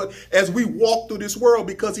forefront as we walk through this world,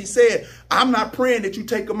 because he said, I'm not praying that you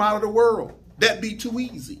take them out of the world. That'd be too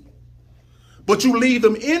easy. But you leave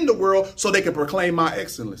them in the world so they can proclaim my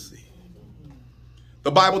excellency.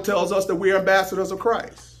 The Bible tells us that we are ambassadors of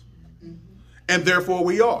Christ. And therefore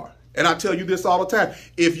we are. And I tell you this all the time.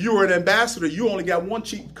 If you're an ambassador, you only got one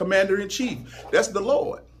commander-in-chief. That's the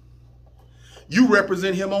Lord. You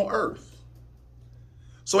represent him on earth.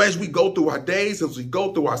 So as we go through our days, as we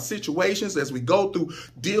go through our situations, as we go through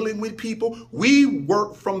dealing with people, we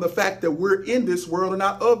work from the fact that we're in this world and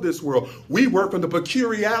not of this world. We work from the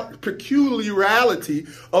peculiarity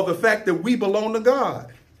of the fact that we belong to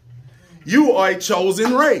God. You are a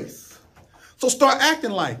chosen race. So start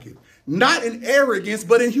acting like it. Not in arrogance,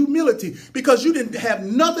 but in humility. Because you didn't have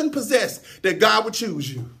nothing possessed that God would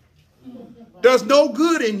choose you. There's no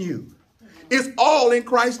good in you. It's all in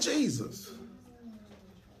Christ Jesus.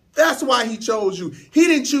 That's why he chose you. He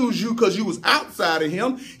didn't choose you because you was outside of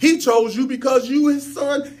him. He chose you because you were his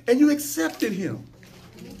son and you accepted him.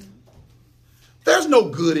 There's no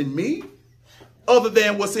good in me other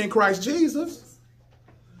than what's in Christ Jesus.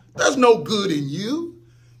 There's no good in you.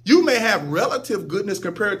 You may have relative goodness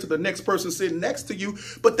compared to the next person sitting next to you,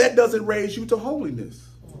 but that doesn't raise you to holiness.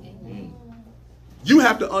 You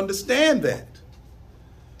have to understand that.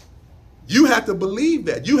 You have to believe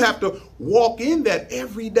that. You have to walk in that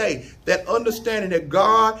every day. That understanding that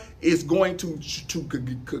God is going to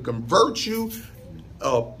convert you,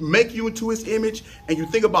 make you into his image. And you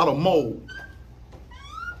think about a mold.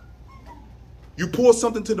 You pour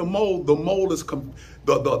something to the mold is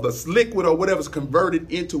the liquid or whatever is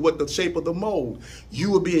converted into what the shape of the mold.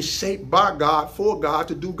 You are being shaped by God for God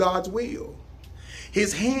to do God's will.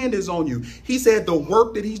 His hand is on you. He said the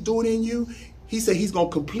work that he's doing in you, he said he's going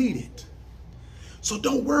to complete it. So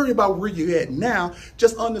don't worry about where you're at now.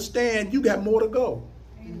 Just understand you got more to go.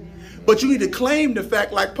 Amen. But you need to claim the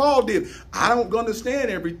fact like Paul did. I don't understand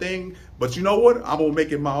everything, but you know what? I'm going to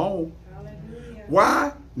make it my own. Hallelujah.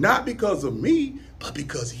 Why? Not because of me, but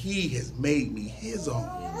because he has made me his own.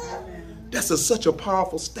 That's such a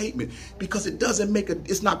powerful statement because it doesn't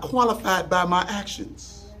it's not qualified by my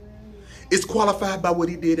actions. It's qualified by what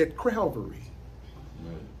he did at Calvary.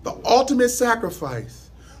 The ultimate sacrifice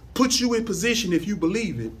puts you in position, if you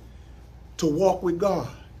believe it, to walk with God.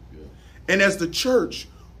 And as the church,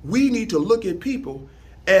 we need to look at people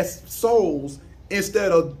as souls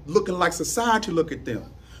instead of looking like society look at them.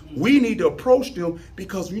 We need to approach them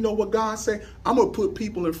because you know what God said? I'm going to put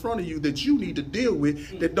people in front of you that you need to deal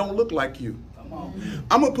with that don't look like you.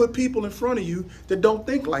 I'm going to put people in front of you that don't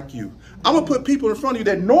think like you. I'm going to put people in front of you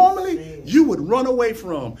that normally you would run away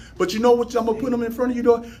from. But you know what I'm going to put them in front of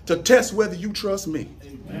you to test whether you trust me.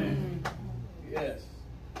 Amen. Yes.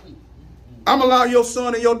 I'm going to allow your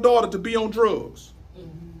son and your daughter to be on drugs.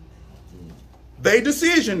 They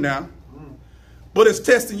decision now, but it's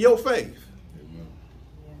testing your faith.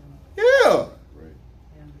 Yeah.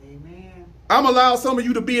 I'm going to allow some of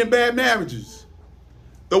you to be in bad marriages.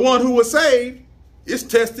 The one who was saved is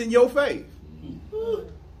testing your faith.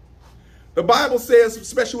 The Bible says,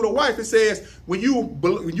 especially with a wife, it says when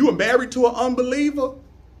you are married to an unbeliever,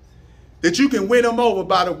 that you can win him over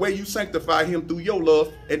by the way you sanctify him through your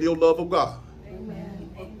love and your love of God. Amen.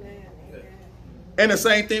 And the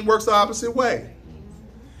same thing works the opposite way.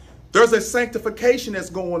 There's a sanctification that's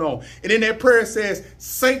going on. And in that prayer it says,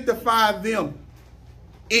 sanctify them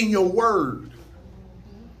in your word.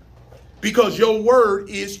 Because your word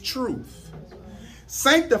is truth.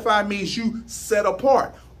 Sanctify means you set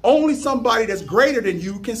apart. Only somebody that's greater than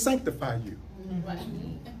you can sanctify you.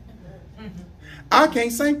 I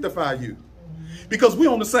can't sanctify you because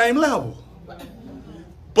we're on the same level.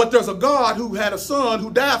 But there's a God who had a son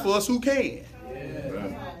who died for us who can.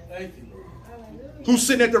 Who's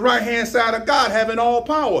sitting at the right hand side of God having all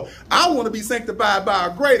power. I want to be sanctified by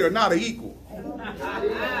a greater, not an equal.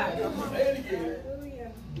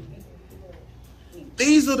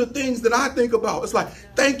 These are the things that I think about. It's like,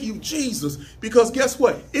 thank you, Jesus. Because guess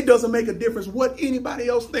what? It doesn't make a difference what anybody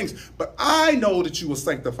else thinks. But I know that you are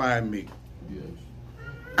sanctifying me. Yes.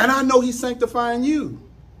 And I know he's sanctifying you.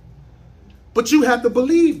 But you have to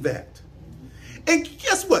believe that. And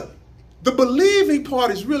guess what? The believing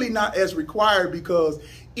part is really not as required because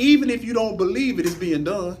even if you don't believe it, it's being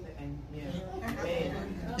done.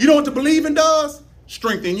 You know what the believing does?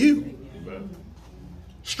 Strengthen you.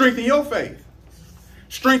 Strengthen your faith.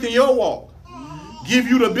 Strengthen your walk. Give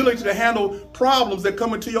you the ability to handle problems that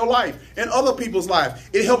come into your life and other people's lives.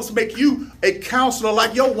 It helps make you a counselor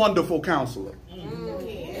like your wonderful counselor.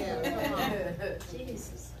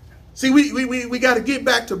 See, we got to get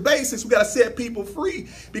back to basics. We got to set people free.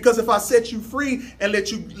 Because if I set you free and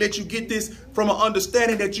let you get this from an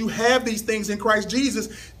understanding that you have these things in Christ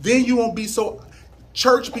Jesus, then you won't be so...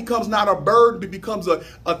 Church becomes not a burden, it becomes a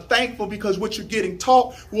thankful because what you're getting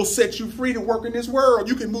taught will set you free to work in this world.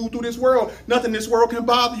 You can move through this world. Nothing in this world can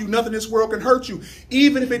bother you. Nothing in this world can hurt you.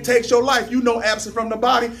 Even if it takes your life, you know absent from the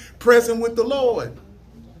body, present with the Lord.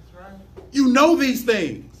 You know these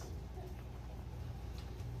things.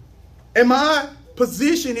 And my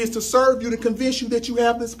position is to serve you, to convince you that you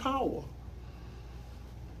have this power.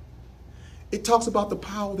 It talks about the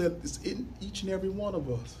power that is in each and every one of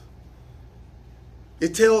us.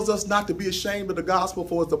 It tells us not to be ashamed of the gospel,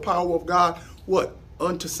 for it's the power of God, what?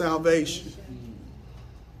 Unto salvation.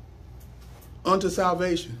 Unto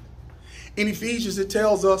salvation. In Ephesians, it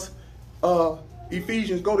tells us, go to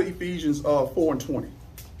Ephesians 4:20.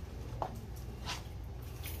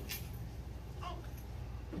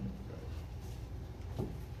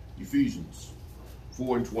 Ephesians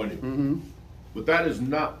 4:20. But that is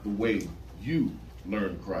not the way you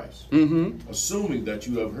learned Christ, assuming that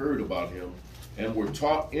you have heard about him and were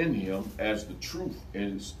taught in him as the truth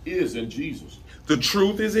is in Jesus. The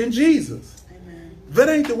truth is in Jesus. Amen. That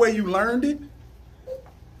ain't the way you learned it.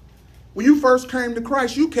 When you first came to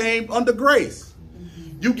Christ, you came under grace.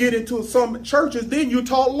 You get into some churches, then you're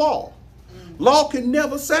taught law. Law can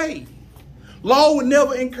never save. Law will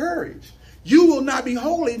never encourage. You will not be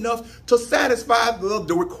holy enough to satisfy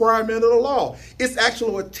the requirement of the law. It's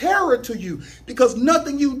actually a terror to you because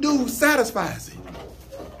nothing you do satisfies it.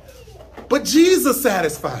 But Jesus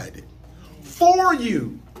satisfied it for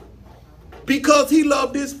you. Because he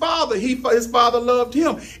loved his father. His father loved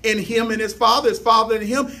him. And him and his father in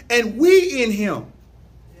him, and we in him.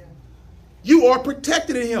 You are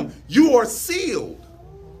protected in him. You are sealed.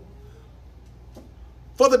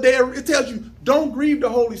 For the day, it tells you, don't grieve the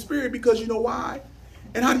Holy Spirit, because you know why?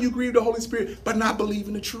 And how do you grieve the Holy Spirit? By not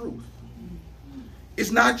believing the truth.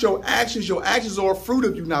 It's not your actions. Your actions are a fruit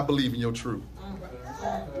of you not believing your truth.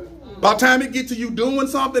 By the time it gets to you doing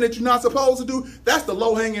something that you're not supposed to do, that's the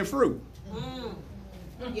low-hanging fruit.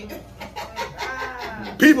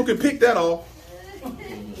 People can pick that off.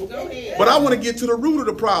 But I want to get to the root of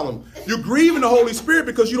the problem. You're grieving the Holy Spirit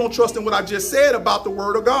because you don't trust in what I just said about the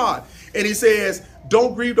word of God. And he says,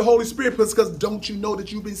 don't grieve the Holy Spirit because don't you know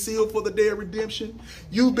that you've been sealed for the day of redemption?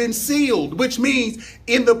 You've been sealed, which means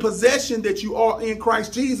in the possession that you are in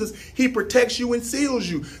Christ Jesus, he protects you and seals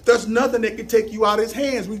you. There's nothing that can take you out of his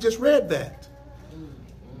hands. We just read that.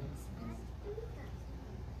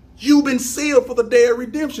 You've been sealed for the day of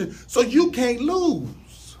redemption, so you can't lose.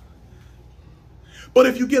 But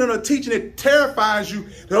if you get on a teaching that terrifies you,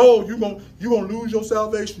 that, oh, you're gonna lose your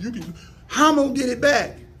salvation, how am I gonna get it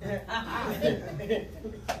back?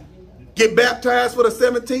 Get baptized for the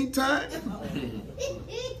 17th time?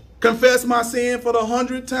 Confess my sin for the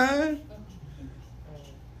 100th time?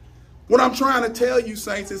 What I'm trying to tell you,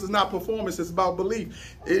 saints, is it's not performance, it's about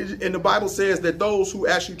belief. And the Bible says that those who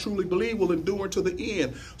actually truly believe will endure to the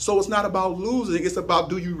end. So it's not about losing, it's about,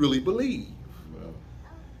 do you really believe?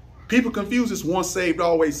 People confuse this once saved,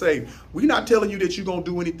 always saved. We're not telling you that you're going to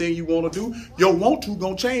do anything you want to do. Your want to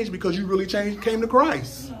going to change because you really came to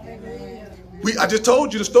Christ. I just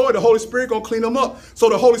told you the story. The Holy Spirit going to clean them up. So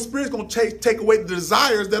the Holy Spirit is going to take away the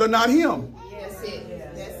desires that are not him. That's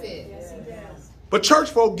it. That's it. But church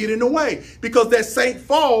folk get in the way because that saint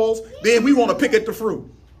falls, then we want to pick at the fruit.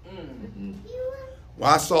 Well,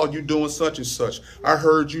 I saw you doing such and such. I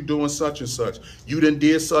heard you doing such and such. You done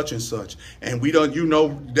did such and such. And you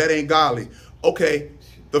know, that ain't godly. Okay,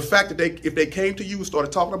 the fact that if they came to you and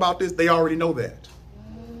started talking about this, they already know that.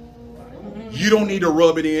 You don't need to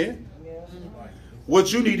rub it in.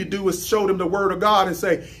 What you need to do is show them the word of God and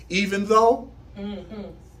say, even though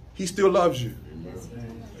he still loves you.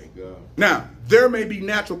 Now, there may be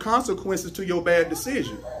natural consequences to your bad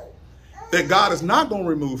decision that God is not going to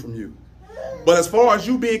remove from you. But as far as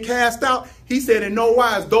you being cast out, he said, in no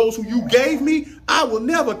wise, those who you gave me, I will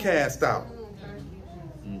never cast out.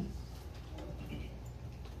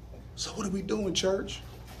 So what are we doing, church?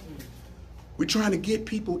 We're trying to get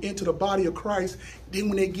people into the body of Christ. Then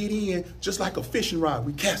when they get in, just like a fishing rod,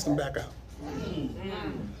 we cast them back out.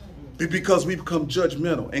 Because we become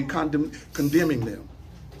judgmental and condemning them.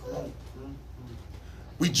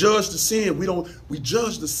 We judge the sin. We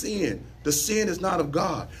judge the sin. The sin is not of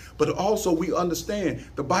God. But also we understand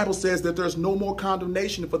the Bible says that there's no more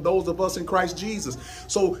condemnation for those of us in Christ Jesus.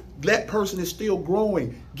 So that person is still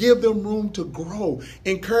growing. Give them room to grow.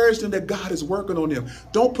 Encourage them that God is working on them.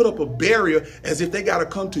 Don't put up a barrier as if they got to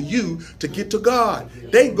come to you to get to God.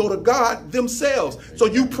 They can go to God themselves. So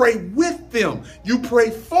you pray with them. You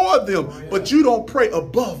pray for them, but you don't pray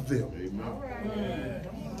above them.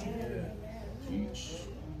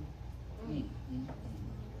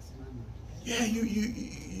 Yeah,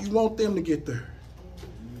 you want them to get there.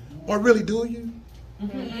 Or really, do you?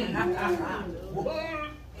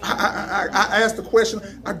 I asked the question,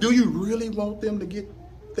 do you really want them to get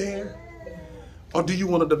there? Or do you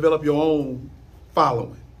want to develop your own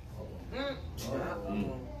following?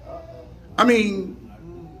 I mean,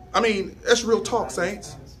 that's real talk,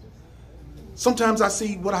 saints. Sometimes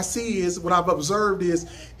what I've observed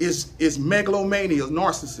is megalomania,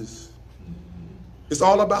 narcissists. It's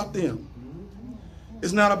all about them.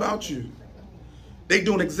 It's not about you. They're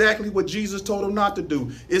doing exactly what Jesus told them not to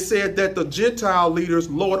do. It said that the Gentile leaders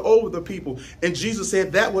lord over the people. And Jesus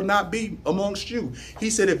said that will not be amongst you. He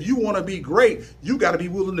said, if you want to be great, you got to be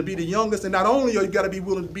willing to be the youngest. And not only are you got to be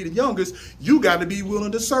willing to be the youngest, you got to be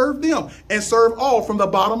willing to serve them and serve all from the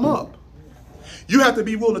bottom up. You have to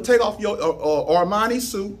be willing to take off your Armani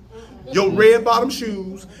suit, your red bottom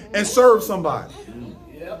shoes, and serve somebody.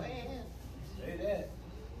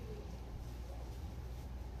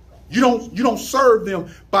 You don't serve them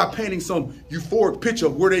by painting some euphoric picture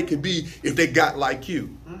of where they could be if they got like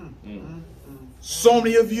you. So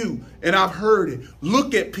many of you, and I've heard it,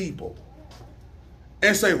 look at people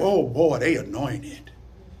and say, oh boy, they anointed.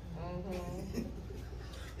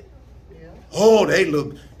 Oh, they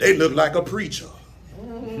look like a preacher.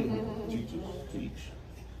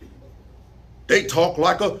 They talk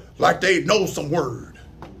like they know some word.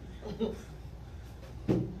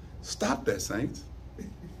 Stop that, saints.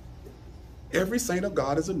 Every saint of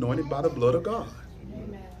God is anointed by the blood of God.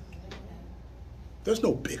 There's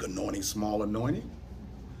no big anointing, small anointing.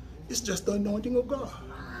 It's just the anointing of God.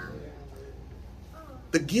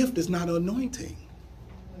 The gift is not an anointing.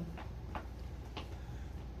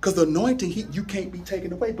 Because the anointing, you can't be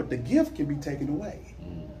taken away, but the gift can be taken away.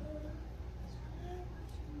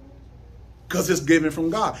 Because it's given from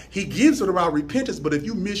God. He gives it around repentance, but if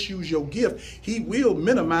you misuse your gift, he will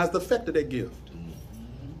minimize the effect of that gift.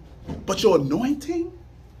 But your anointing,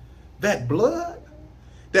 that blood,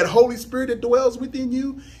 that Holy Spirit that dwells within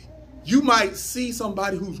you, you might see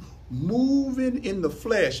somebody who's moving in the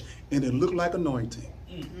flesh and it look like anointing.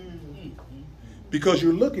 Because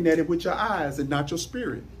you're looking at it with your eyes and not your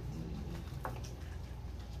spirit.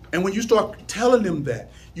 And when you start telling them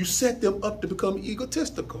that, you set them up to become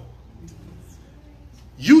egotistical.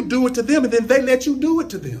 You do it to them and then they let you do it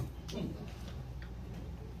to them.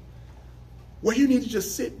 Where you need to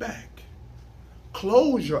just sit back,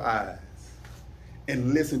 close your eyes,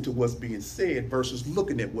 and listen to what's being said versus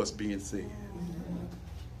looking at what's being said.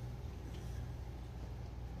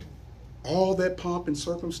 All that pomp and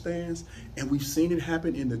circumstance, and we've seen it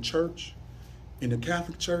happen in the church, in the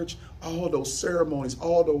Catholic Church, all those ceremonies,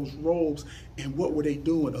 all those robes, and what were they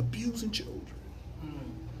doing? Abusing children.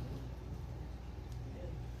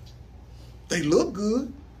 They look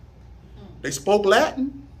good. They spoke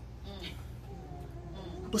Latin.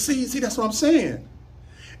 But see, that's what I'm saying.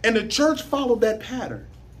 And the church followed that pattern.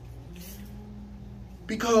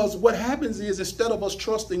 Because what happens is, instead of us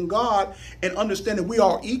trusting God and understanding we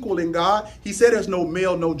are equal in God, he said there's no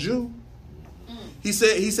male, no Jew. He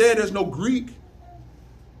said there's no Greek.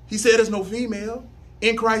 He said there's no female.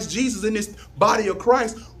 In Christ Jesus, in this body of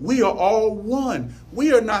Christ, we are all one.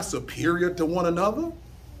 We are not superior to one another.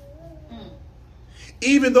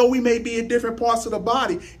 Even though we may be in different parts of the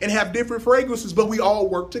body and have different fragrances, but we all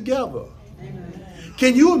work together. Amen.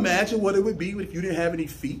 Can you imagine what it would be if you didn't have any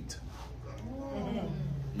feet?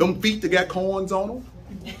 Them feet that got corns on them?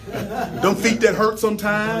 Them feet that hurt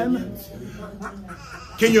sometimes?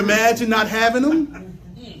 Can you imagine not having them?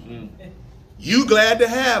 You glad to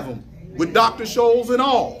have them with Dr. Scholl's and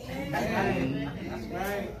all.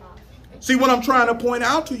 See, what I'm trying to point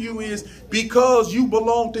out to you is, because you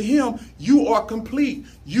belong to him, you are complete.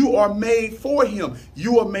 You are made for him.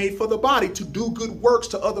 You are made for the body to do good works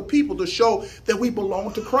to other people to show that we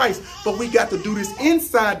belong to Christ. But we got to do this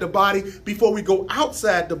inside the body before we go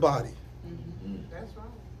outside the body. That's right.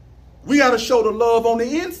 We got to show the love on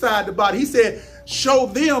the inside the body. He said, show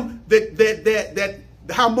them that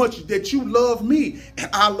how much that you love me and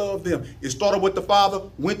I love them. It started with the Father,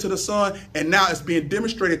 went to the Son, and now it's being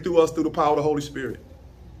demonstrated through us through the power of the Holy Spirit.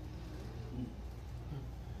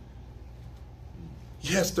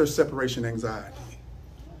 Yes, there's separation anxiety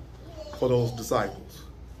for those disciples,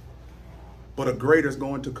 but a greater is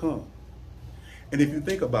going to come. And if you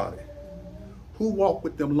think about it, who walked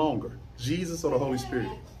with them longer, Jesus or the Holy Spirit?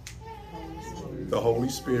 The Holy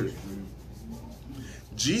Spirit.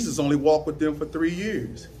 Jesus only walked with them for 3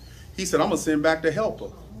 years. He said, I'm going to send back the helper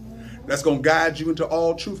that's going to guide you into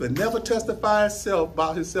all truth and never testify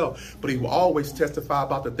about himself, but he will always testify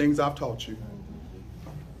about the things I've taught you.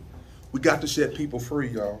 We got to set people free,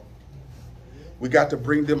 y'all. We got to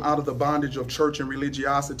bring them out of the bondage of church and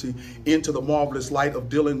religiosity into the marvelous light of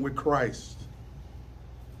dealing with Christ.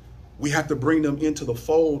 We have to bring them into the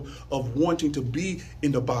fold of wanting to be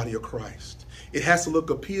in the body of Christ. It has to look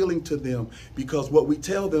appealing to them, because what we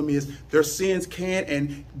tell them is their sins can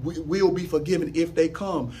and will be forgiven if they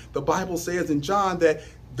come. The Bible says in John that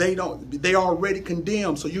they are already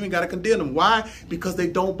condemned, so you ain't got to condemn them. Why? Because they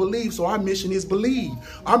don't believe. So our mission is believe.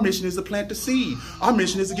 Our mission is to plant the seed. Our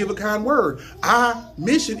mission is to give a kind word. Our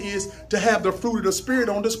mission is to have the fruit of the Spirit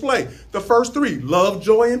on display. The first three: love,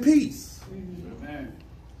 joy, and peace. Amen.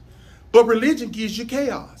 But religion gives you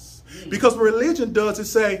chaos. Because what religion does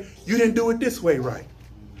is say, you didn't do it this way right.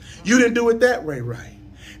 You didn't do it that way right.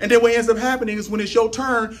 And then what ends up happening is when it's your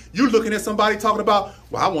turn, you're looking at somebody talking about,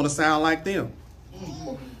 well, I want to sound like them.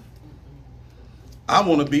 I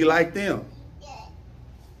want to be like them.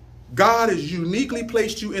 God has uniquely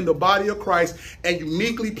placed you in the body of Christ and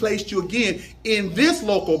uniquely placed you again in this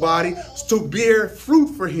local body to bear fruit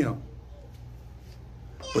for him.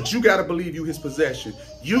 But you got to believe you his possession.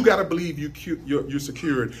 You got to believe you're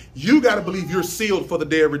secured. You got to believe you're sealed for the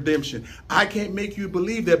day of redemption. I can't make you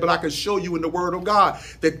believe that, but I can show you in the word of God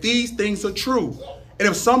that these things are true. And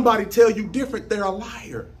if somebody tell you different, they're a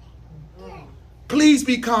liar. Please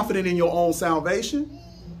be confident in your own salvation.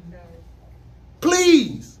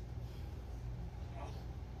 Please.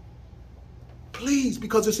 Please,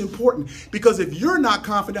 because it's important. Because if you're not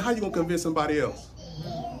confident, how are you going to convince somebody else?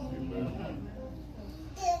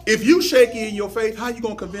 If you shaky in your faith, how you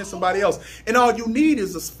going to convince somebody else? And all you need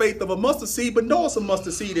is the faith of a mustard seed, but know it's a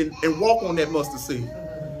mustard seed and walk on that mustard seed.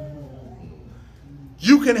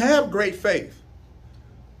 You can have great faith.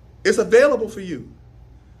 It's available for you.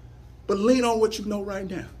 But lean on what you know right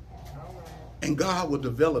now. And God will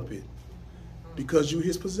develop it because you're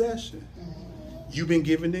his possession. You've been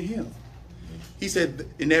given to him. He said,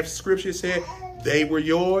 in that scripture, it said, they were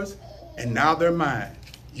yours and now they're mine.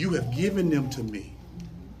 You have given them to me.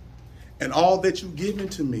 And all that you've given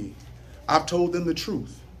to me, I've told them the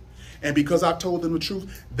truth. And because I've told them the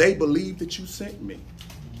truth, they believe that you sent me.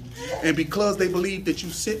 And because they believe that you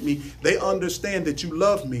sent me, they understand that you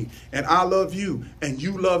love me and I love you and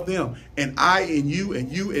you love them. And I in you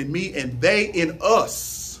and you in me and they in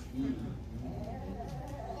us.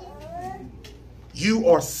 You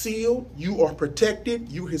are sealed, you are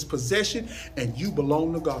protected, you're his possession, and you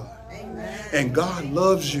belong to God. Amen. And God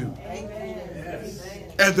loves you. Amen.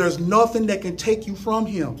 And there's nothing that can take you from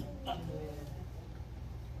him.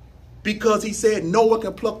 Because he said, no one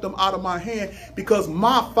can pluck them out of my hand because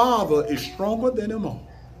my Father is stronger than them all.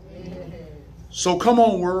 So come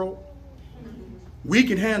on, world. We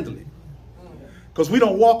can handle it. Because we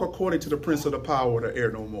don't walk according to the prince of the power of the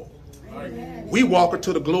air no more. We walk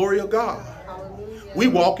into the glory of God. We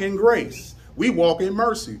walk in grace. We walk in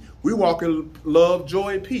mercy. We walk in love,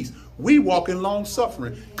 joy, and peace. We walk in long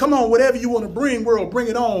suffering. Come on, whatever you want to bring, world, bring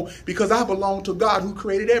it on, because I belong to God who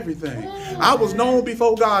created everything. I was known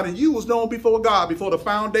before God and you was known before God, before the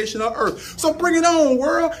foundation of earth. So bring it on,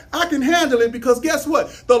 world. I can handle it because guess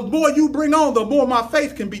what? The more you bring on, the more my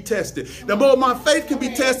faith can be tested. The more my faith can be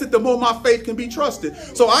tested, the more my faith can be trusted.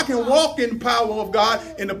 So I can walk in the power of God,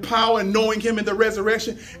 in the power and knowing him in the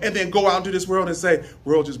resurrection, and then go out into this world and say,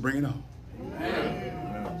 world, just bring it on.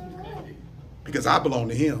 Because I belong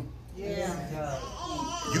to him.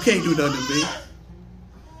 You can't do nothing to me.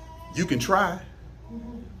 You can try.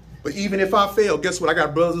 But even if I fail, guess what? I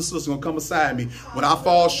got brothers and sisters going to come beside me. When I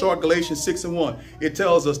fall short, Galatians 6:1, it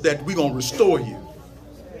tells us that we're going to restore you.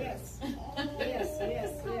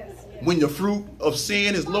 When your fruit of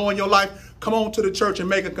sin is low in your life, come on to the church and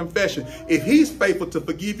make a confession. If he's faithful to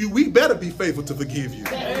forgive you, we better be faithful to forgive you.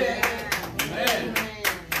 Amen.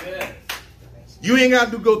 You ain't got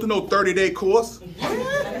to go through no 30-day course.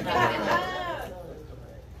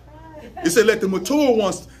 It said, let the mature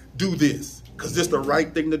ones do this, because this is the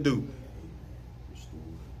right thing to do.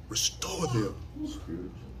 Restore them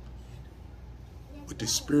with the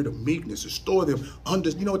spirit of meekness. Restore them.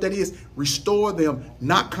 You know what that is? Restore them,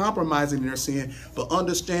 not compromising in their sin, but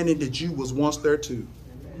understanding that you was once there too.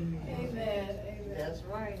 Amen. That's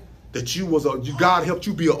right. That you was God helped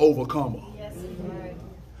you be an overcomer. Yes, right.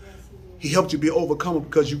 He helped you be an overcomer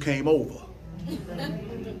because you came over.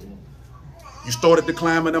 You started to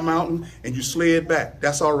climbing a mountain and you slid back.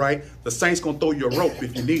 That's all right. The saints going to throw you a rope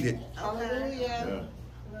if you need it. Hallelujah.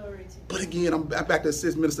 Yeah. But again, I'm back to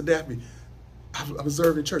this, Minister Daphne. I've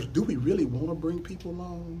observed in church, do we really want to bring people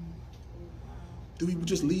along? Do we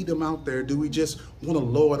just lead them out there? Do we just want to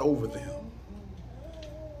lord over them?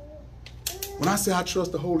 When I say I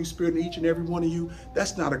trust the Holy Spirit in each and every one of you,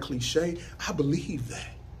 that's not a cliche. I believe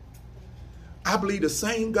that. I believe the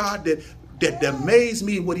same God that amazed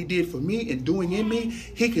me in what he did for me and doing in me,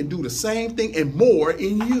 he can do the same thing and more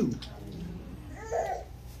in you.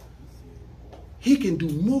 He can do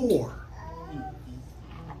more.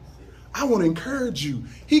 I want to encourage you.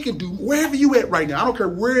 He can do wherever you at right now. I don't care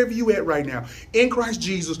wherever you at right now. In Christ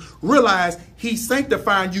Jesus, realize he's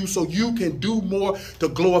sanctifying you so you can do more to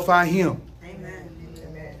glorify him. Amen.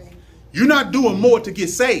 You're not doing more to get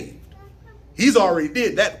saved. He's already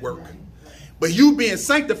did that work. But you being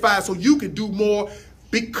sanctified so you can do more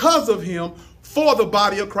because of him for the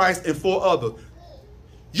body of Christ and for others.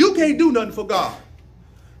 You can't do nothing for God,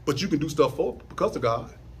 but you can do stuff because of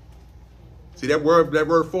God. See, that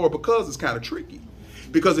word for because is kind of tricky.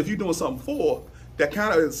 Because if you're doing something for, that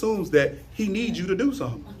kind of assumes that he needs you to do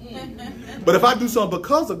something. But if I do something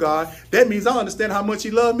because of God, that means I understand how much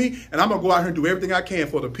he loved me, and I'm going to go out here and do everything I can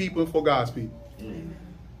for the people and for God's people.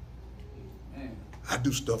 I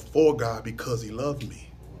do stuff for God because he loved me.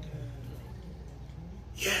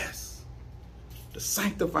 Yes. The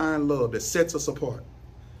sanctifying love that sets us apart.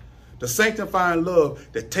 The sanctifying love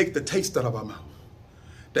that takes the taste out of our mouth.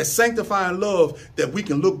 That sanctifying love that we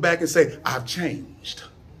can look back and say, I've changed.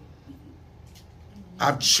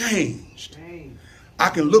 I've changed. I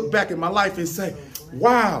can look back at my life and say,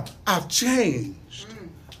 wow, I've changed.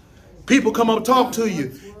 People come up and talk to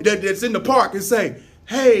you that's in the park and say,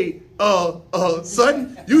 hey,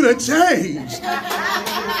 son, you done changed.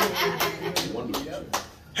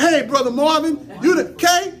 Hey, Brother Marvin, you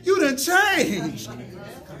done changed.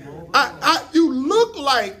 You look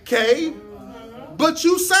like Kay, but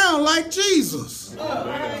you sound like Jesus.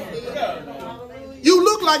 You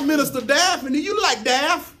look like Minister Daphne. You look like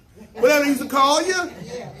Daff, whatever he used to call you.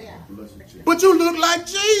 But you look like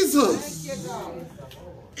Jesus.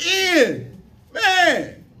 Ian,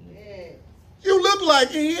 man, you look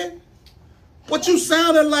like Ian, but you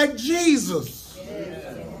sounded like Jesus.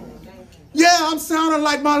 Yeah, I'm sounding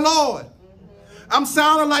like my Lord. I'm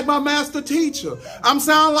sounding like my master teacher. I'm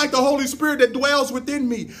sounding like the Holy Spirit that dwells within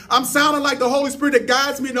me. I'm sounding like the Holy Spirit that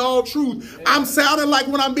guides me in all truth. I'm sounding like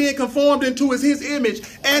when I'm being conformed into is his image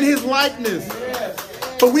and his likeness.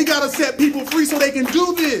 But we got to set people free so they can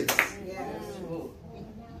do this.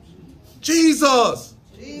 Jesus.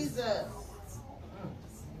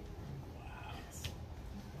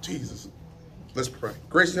 Jesus. Let's pray.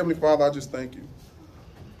 Gracious Heavenly Father, I just thank you.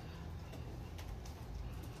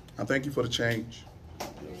 I thank you for the change.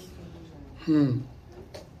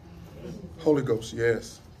 Holy Ghost,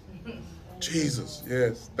 yes. Jesus,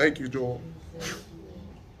 yes. Thank you, Joel.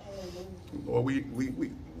 Lord, we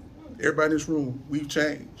everybody in this room, we've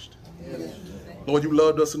changed. Lord, you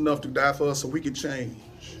loved us enough to die for us so we could change.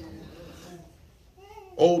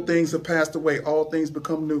 Old things have passed away. All things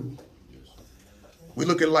become new. We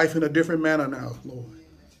look at life in a different manner now, Lord.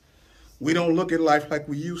 We don't look at life like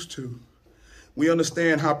we used to. We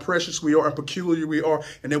understand how precious we are and peculiar we are,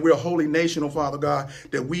 and that we're a holy nation, oh Father God,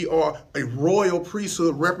 that we are a royal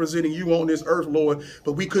priesthood representing you on this earth, Lord.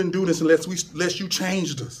 But we couldn't do this unless you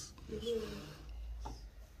changed us.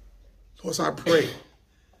 So I pray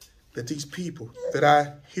that these people that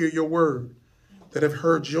I hear your word, that have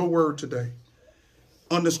heard your word today,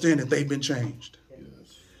 understand that they've been changed.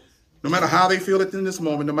 No matter how they feel it in this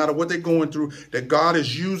moment, no matter what they're going through, that God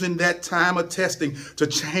is using that time of testing to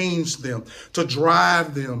change them, to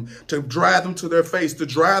drive them to their face, to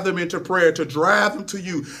drive them into prayer, to drive them to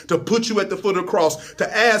you, to put you at the foot of the cross,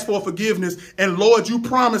 to ask for forgiveness. And Lord, you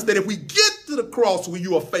promised that if we get to the cross,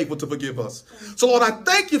 you are faithful to forgive us. So Lord, I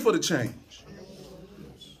thank you for the change.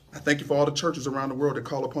 I thank you for all the churches around the world that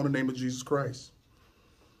call upon the name of Jesus Christ,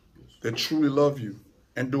 that truly love you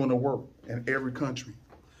and doing the work in every country.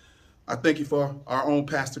 I thank you for our own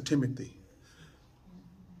Pastor Timothy.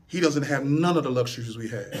 He doesn't have none of the luxuries we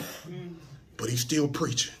have, but he's still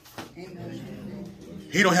preaching.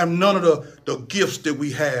 He don't have none of the gifts that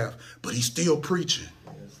we have, but he's still preaching.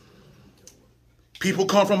 People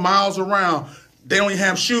come from miles around. They don't even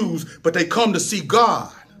have shoes, but they come to see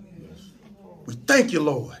God. We thank you,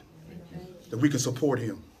 Lord, that we can support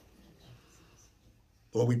him.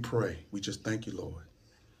 Lord, we pray. We just thank you, Lord.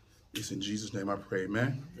 It's in Jesus' name I pray,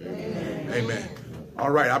 amen? Amen. All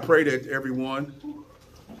right, I pray that everyone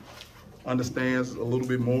understands a little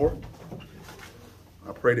bit more.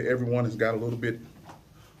 I pray that everyone has got a little bit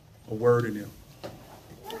of word in them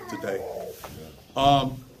today.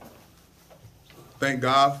 Thank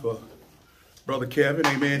God for Brother Kevin,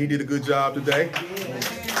 amen. He did a good job today.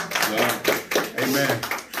 Amen.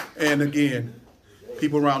 And again,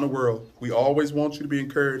 people around the world, we always want you to be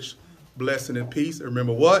encouraged, blessed, and peace. And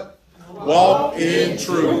remember what? Walk in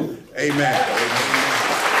truth. Amen.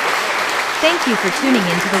 Thank you for tuning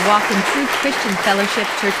in to the Walk in Truth Christian Fellowship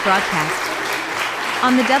Church broadcast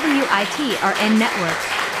on the WITRN network.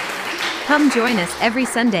 Come join us every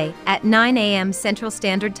Sunday at 9 a.m. Central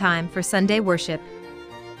Standard Time for Sunday worship.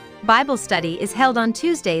 Bible study is held on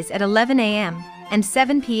Tuesdays at 11 a.m. and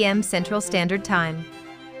 7 p.m. Central Standard Time.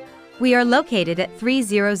 We are located at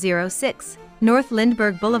 3006 North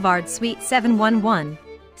Lindbergh Boulevard, Suite 711,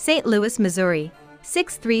 St. Louis, Missouri,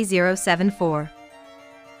 63074.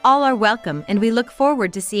 All are welcome, and we look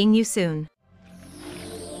forward to seeing you soon.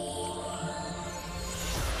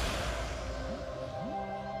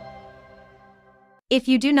 If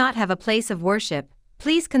you do not have a place of worship,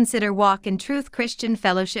 please consider Walk in Truth Christian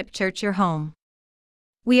Fellowship Church your home.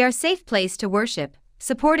 We are a safe place to worship,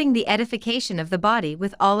 supporting the edification of the body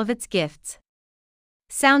with all of its gifts.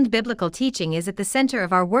 Sound biblical teaching is at the center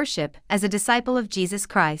of our worship as a disciple of Jesus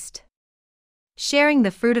Christ. Sharing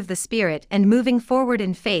the fruit of the Spirit and moving forward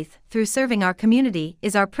in faith through serving our community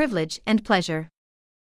is our privilege and pleasure.